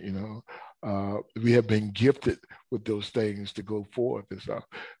forth. You know, we have been gifted with those things to go forth and stuff.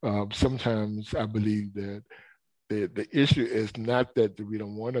 Sometimes I believe that the issue is not that we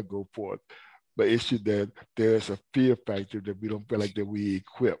don't want to go forth, but issue that there's a fear factor that we don't feel like that we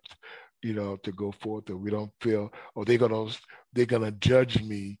equipped, you know, to go forth, or we don't feel, oh, they're gonna judge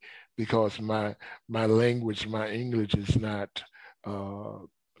me because my language, my English is not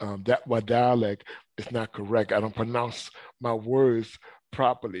that my dialect is not correct. I don't pronounce my words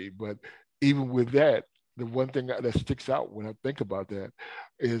properly. But even with that, the one thing that sticks out when I think about that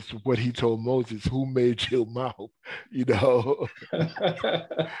is what he told Moses, who made your mouth, you know,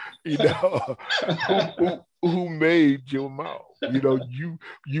 you know, who made your mouth? You know,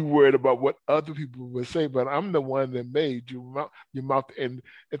 you worried about what other people would say, but I'm the one that made your mouth. And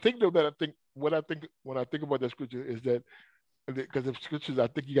think of that. When I think about that scripture is that because the scriptures, I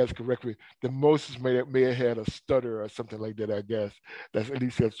think you guys correct me, that Moses may have had a stutter or something like that, I guess. That's at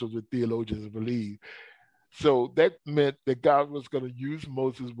least that's what the theologians believe. So that meant that God was going to use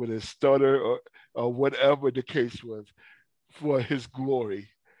Moses with his stutter or whatever the case was for his glory,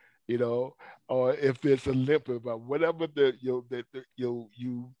 or if there's a limp about whatever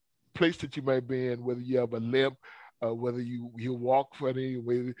you place that you might be in, whether you have a limp, whether you walk funny,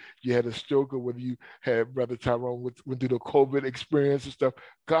 whether you had a stroke, or whether you had Brother Tyrone went through the COVID experience and stuff,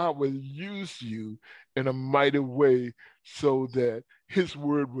 God will use you in a mighty way so that His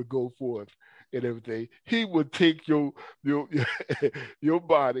word would go forth and everything. He would take your your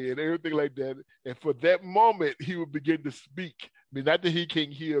body and everything like that, and for that moment, He would begin to speak. I mean, not that He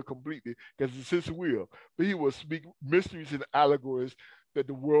can't hear completely, because it's His will, but He will speak mysteries and allegories that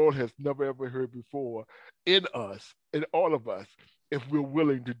the world has never ever heard before in us, in all of us, if we're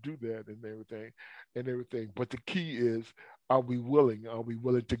willing to do that and everything. But the key is, are we willing? Are we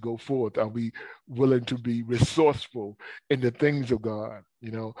willing to go forth? Are we willing to be resourceful in the things of God?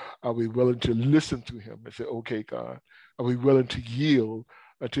 Are we willing to listen to Him and say, okay, God? Are we willing to yield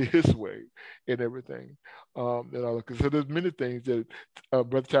to His way and everything? So there's many things that,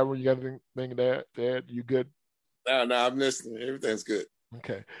 Brother Tyrone, you got anything to add? You good? No, I'm listening. Everything's good.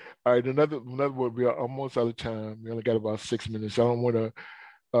 Okay. All right. Another word. We are almost out of time. We only got about 6 minutes. I don't want to.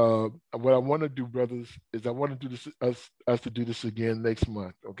 What I want to do, brothers, is I want to do this us to do this again next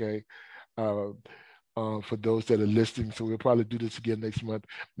month. Okay. For those that are listening, so we'll probably do this again next month.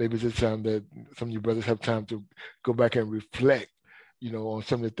 Maybe it's the time that some of you brothers have time to go back and reflect, on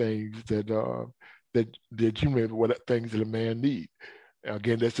some of the things that you may, what things that a man need.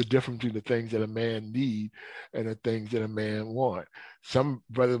 Again, that's the difference between the things that a man need and the things that a man want. Some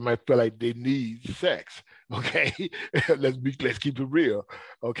brothers might feel like they need sex. Okay, let's keep it real.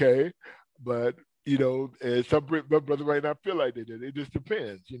 Okay, but some brothers might not feel like they did. It just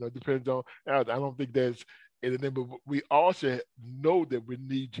depends. It depends on. I don't think there's anything, but we also know that we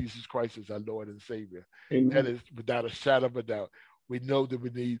need Jesus Christ as our Lord and Savior. Amen. That is without a shadow of a doubt. We know that we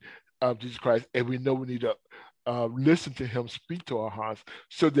need Jesus Christ, and we know we need to listen to Him speak to our hearts,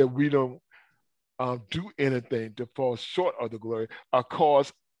 so that we don't do anything to fall short of the glory or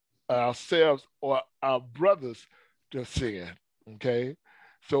cause ourselves or our brothers to sin. Okay,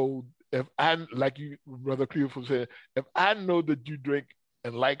 so if I, like you, Brother Cleveland said, if I know that you drink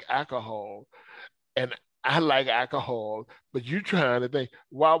and like alcohol, and I like alcohol, but you trying to think,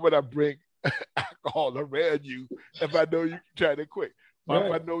 why would I bring alcohol around you if I know you trying to quit? Or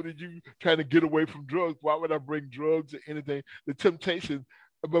if I know that you trying to get away from drugs, why would I bring drugs or anything? The temptation,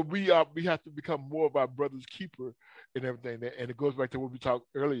 but we have to become more of our brother's keeper and everything. And it goes back to what we talked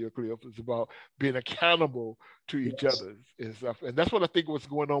earlier, Cleo. It's about being accountable to each other and stuff. And that's what I think what's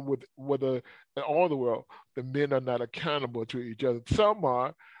going on with in all the world. The men are not accountable to each other. Some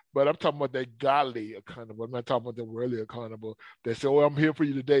are, but I'm talking about that godly accountable. I'm not talking about the worldly accountable. They say, "Oh, I'm here for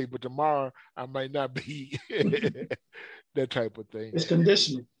you today, but tomorrow I might not be." That type of thing. It's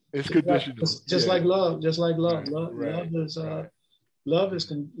conditional. It's conditional. Just like love. Just like love. Right.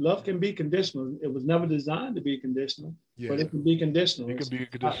 Love can be conditional. It was never designed to be conditional, but it can be conditional. It can be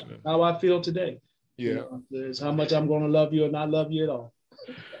conditional. How I feel today. Yeah. Is how much I'm going to love you or not love you at all.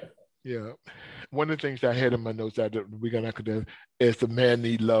 Yeah. One of the things I had in my notes that we're gonna condemn is the man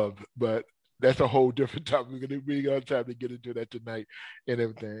need love, but that's a whole different topic. We're gonna have time to get into that tonight and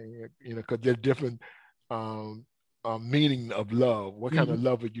everything, because there's different meaning of love. What kind of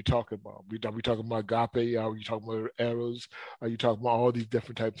love are you talking about? Are we talking about agape? Are you talking about eros? Are you talking about all these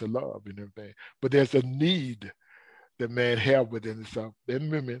different types of love and everything? But there's a need that man have within himself. And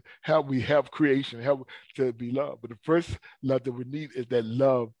women, we have creation, help to be loved. But the first love that we need is that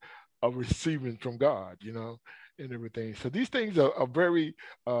love of receiving from God, and everything. So these things are very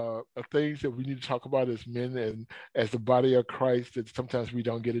things that we need to talk about as men and as the body of Christ, that sometimes we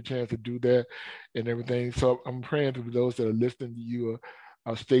don't get a chance to do that and everything. So I'm praying for those that are listening to you.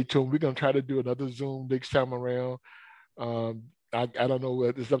 Stay tuned. We're going to try to do another Zoom next time around. I don't know.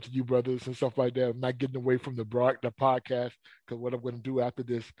 It's up to you, brothers, and stuff like that. I'm not getting away from the podcast, because what I'm going to do after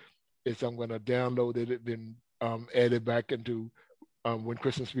this is I'm going to download it, then add it back into When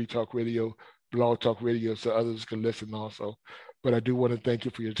Christians Speak Talk Radio, Blog Talk Radio, so others can listen also. But I do want to thank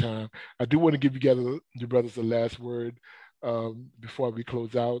you for your time. I do want to give your brothers the last word before we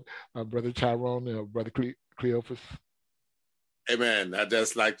close out. Brother Tyrone and Brother Cleophas. Amen. I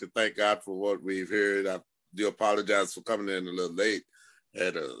just like to thank God for what we've heard. I do apologize for coming in a little late.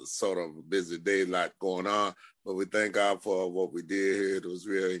 Had a sort of busy day, lot going on. But we thank God for what we did here. It was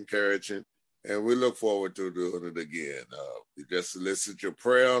really encouraging. And we look forward to doing it again. We just solicit your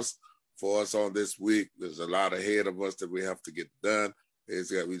prayers for us on this week. There's a lot ahead of us that we have to get done.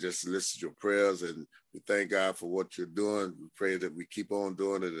 We just listen to your prayers, and we thank God for what you're doing. We pray that we keep on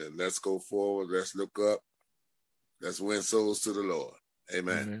doing it, and let's go forward. Let's look up. Let's win souls to the Lord.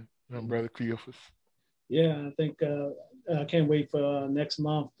 Amen. Brother Cleophas. Yeah, I think I can't wait for next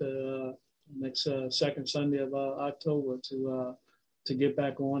month, next second Sunday of October to get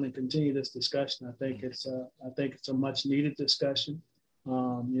back on and continue this discussion. I think it's a much needed discussion,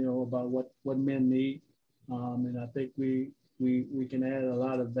 about what men need, and I think we can add a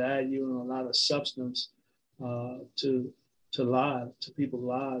lot of value and a lot of substance to people's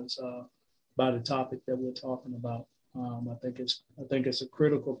lives by the topic that we're talking about. I think it's a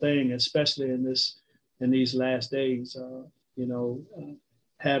critical thing, especially in these last days.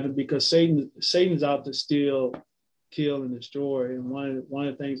 Because Satan's out to steal, kill, and destroy, and one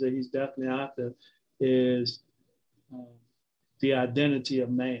of the things that he's definitely after is the identity of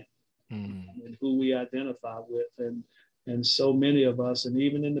man and who we identify with, and so many of us, and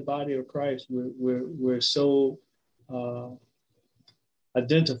even in the body of Christ, we're so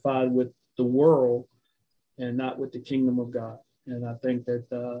identified with the world and not with the kingdom of God. And I think that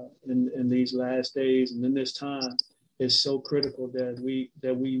in these last days and in this time, it's so critical that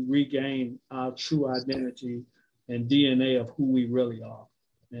we regain our true identity and DNA of who we really are,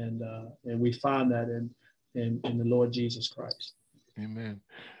 and we find that in the Lord Jesus Christ. Amen.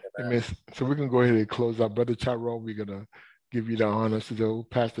 Amen. So we're gonna go ahead and close out, Brother Tyrone. We're gonna give you the honors to go,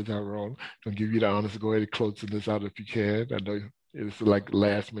 Pastor Tyrone. Gonna give you the honors to go ahead and close this out if you can. I know it's like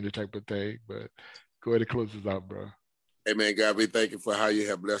last minute type of thing, but go ahead and close this out, bro. Amen. God, we thank you for how you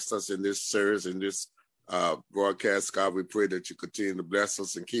have blessed us in this service, in this broadcast. God, we pray that you continue to bless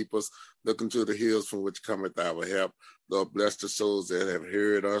us and keep us looking to the hills from which cometh our help. Lord, bless the souls that have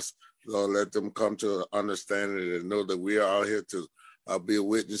heard us. Lord, let them come to understanding and know that we are out here to be a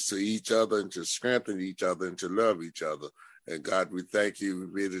witness to each other and to strengthen each other and to love each other. And God, we thank you. We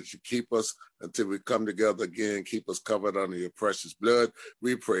pray that you keep us until we come together again. Keep us covered under your precious blood.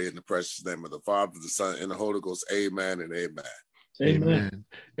 We pray in the precious name of the Father, the Son, and the Holy Ghost. Amen and amen. Amen.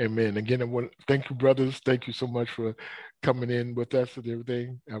 Amen. Again, I want to thank you, brothers. Thank you so much for coming in with us and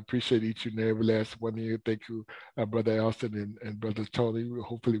everything. I appreciate each and every last one of you. Thank you, Brother Alston and Brother Tony.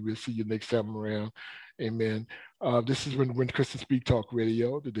 Hopefully we'll see you next time around. Amen. This is When Christians Speak Talk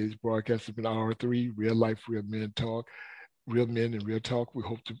Radio. Today's broadcast has been Hour 3, Real Life, Real Men Talk. Real Men and Real Talk. We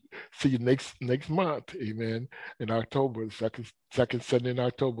hope to see you next month, amen, in October, the second Sunday in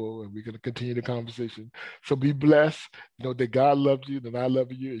October, and we're going to continue the conversation. So be blessed. Know that God loves you, and I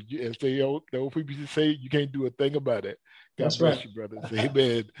love you. As the old people say, you can't do a thing about it. God bless you, brothers.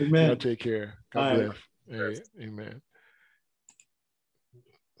 Amen. Amen. God take care. God bless. Amen.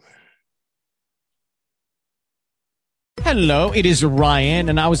 Hello, it is Ryan,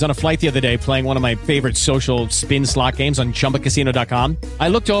 and I was on a flight the other day playing one of my favorite social spin slot games on ChumbaCasino.com. I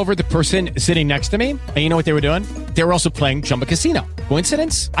looked over at the person sitting next to me, and you know what they were doing? They were also playing Chumba Casino.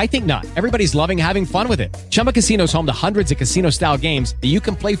 Coincidence? I think not. Everybody's loving having fun with it. Chumba Casino is home to hundreds of casino-style games that you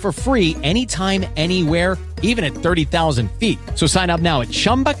can play for free anytime, anywhere, even at 30,000 feet. So sign up now at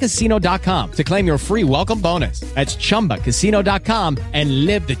ChumbaCasino.com to claim your free welcome bonus. That's ChumbaCasino.com and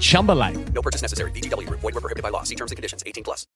live the Chumba life. No purchase necessary. VGW. Void where prohibited by law. See terms and conditions. 18+.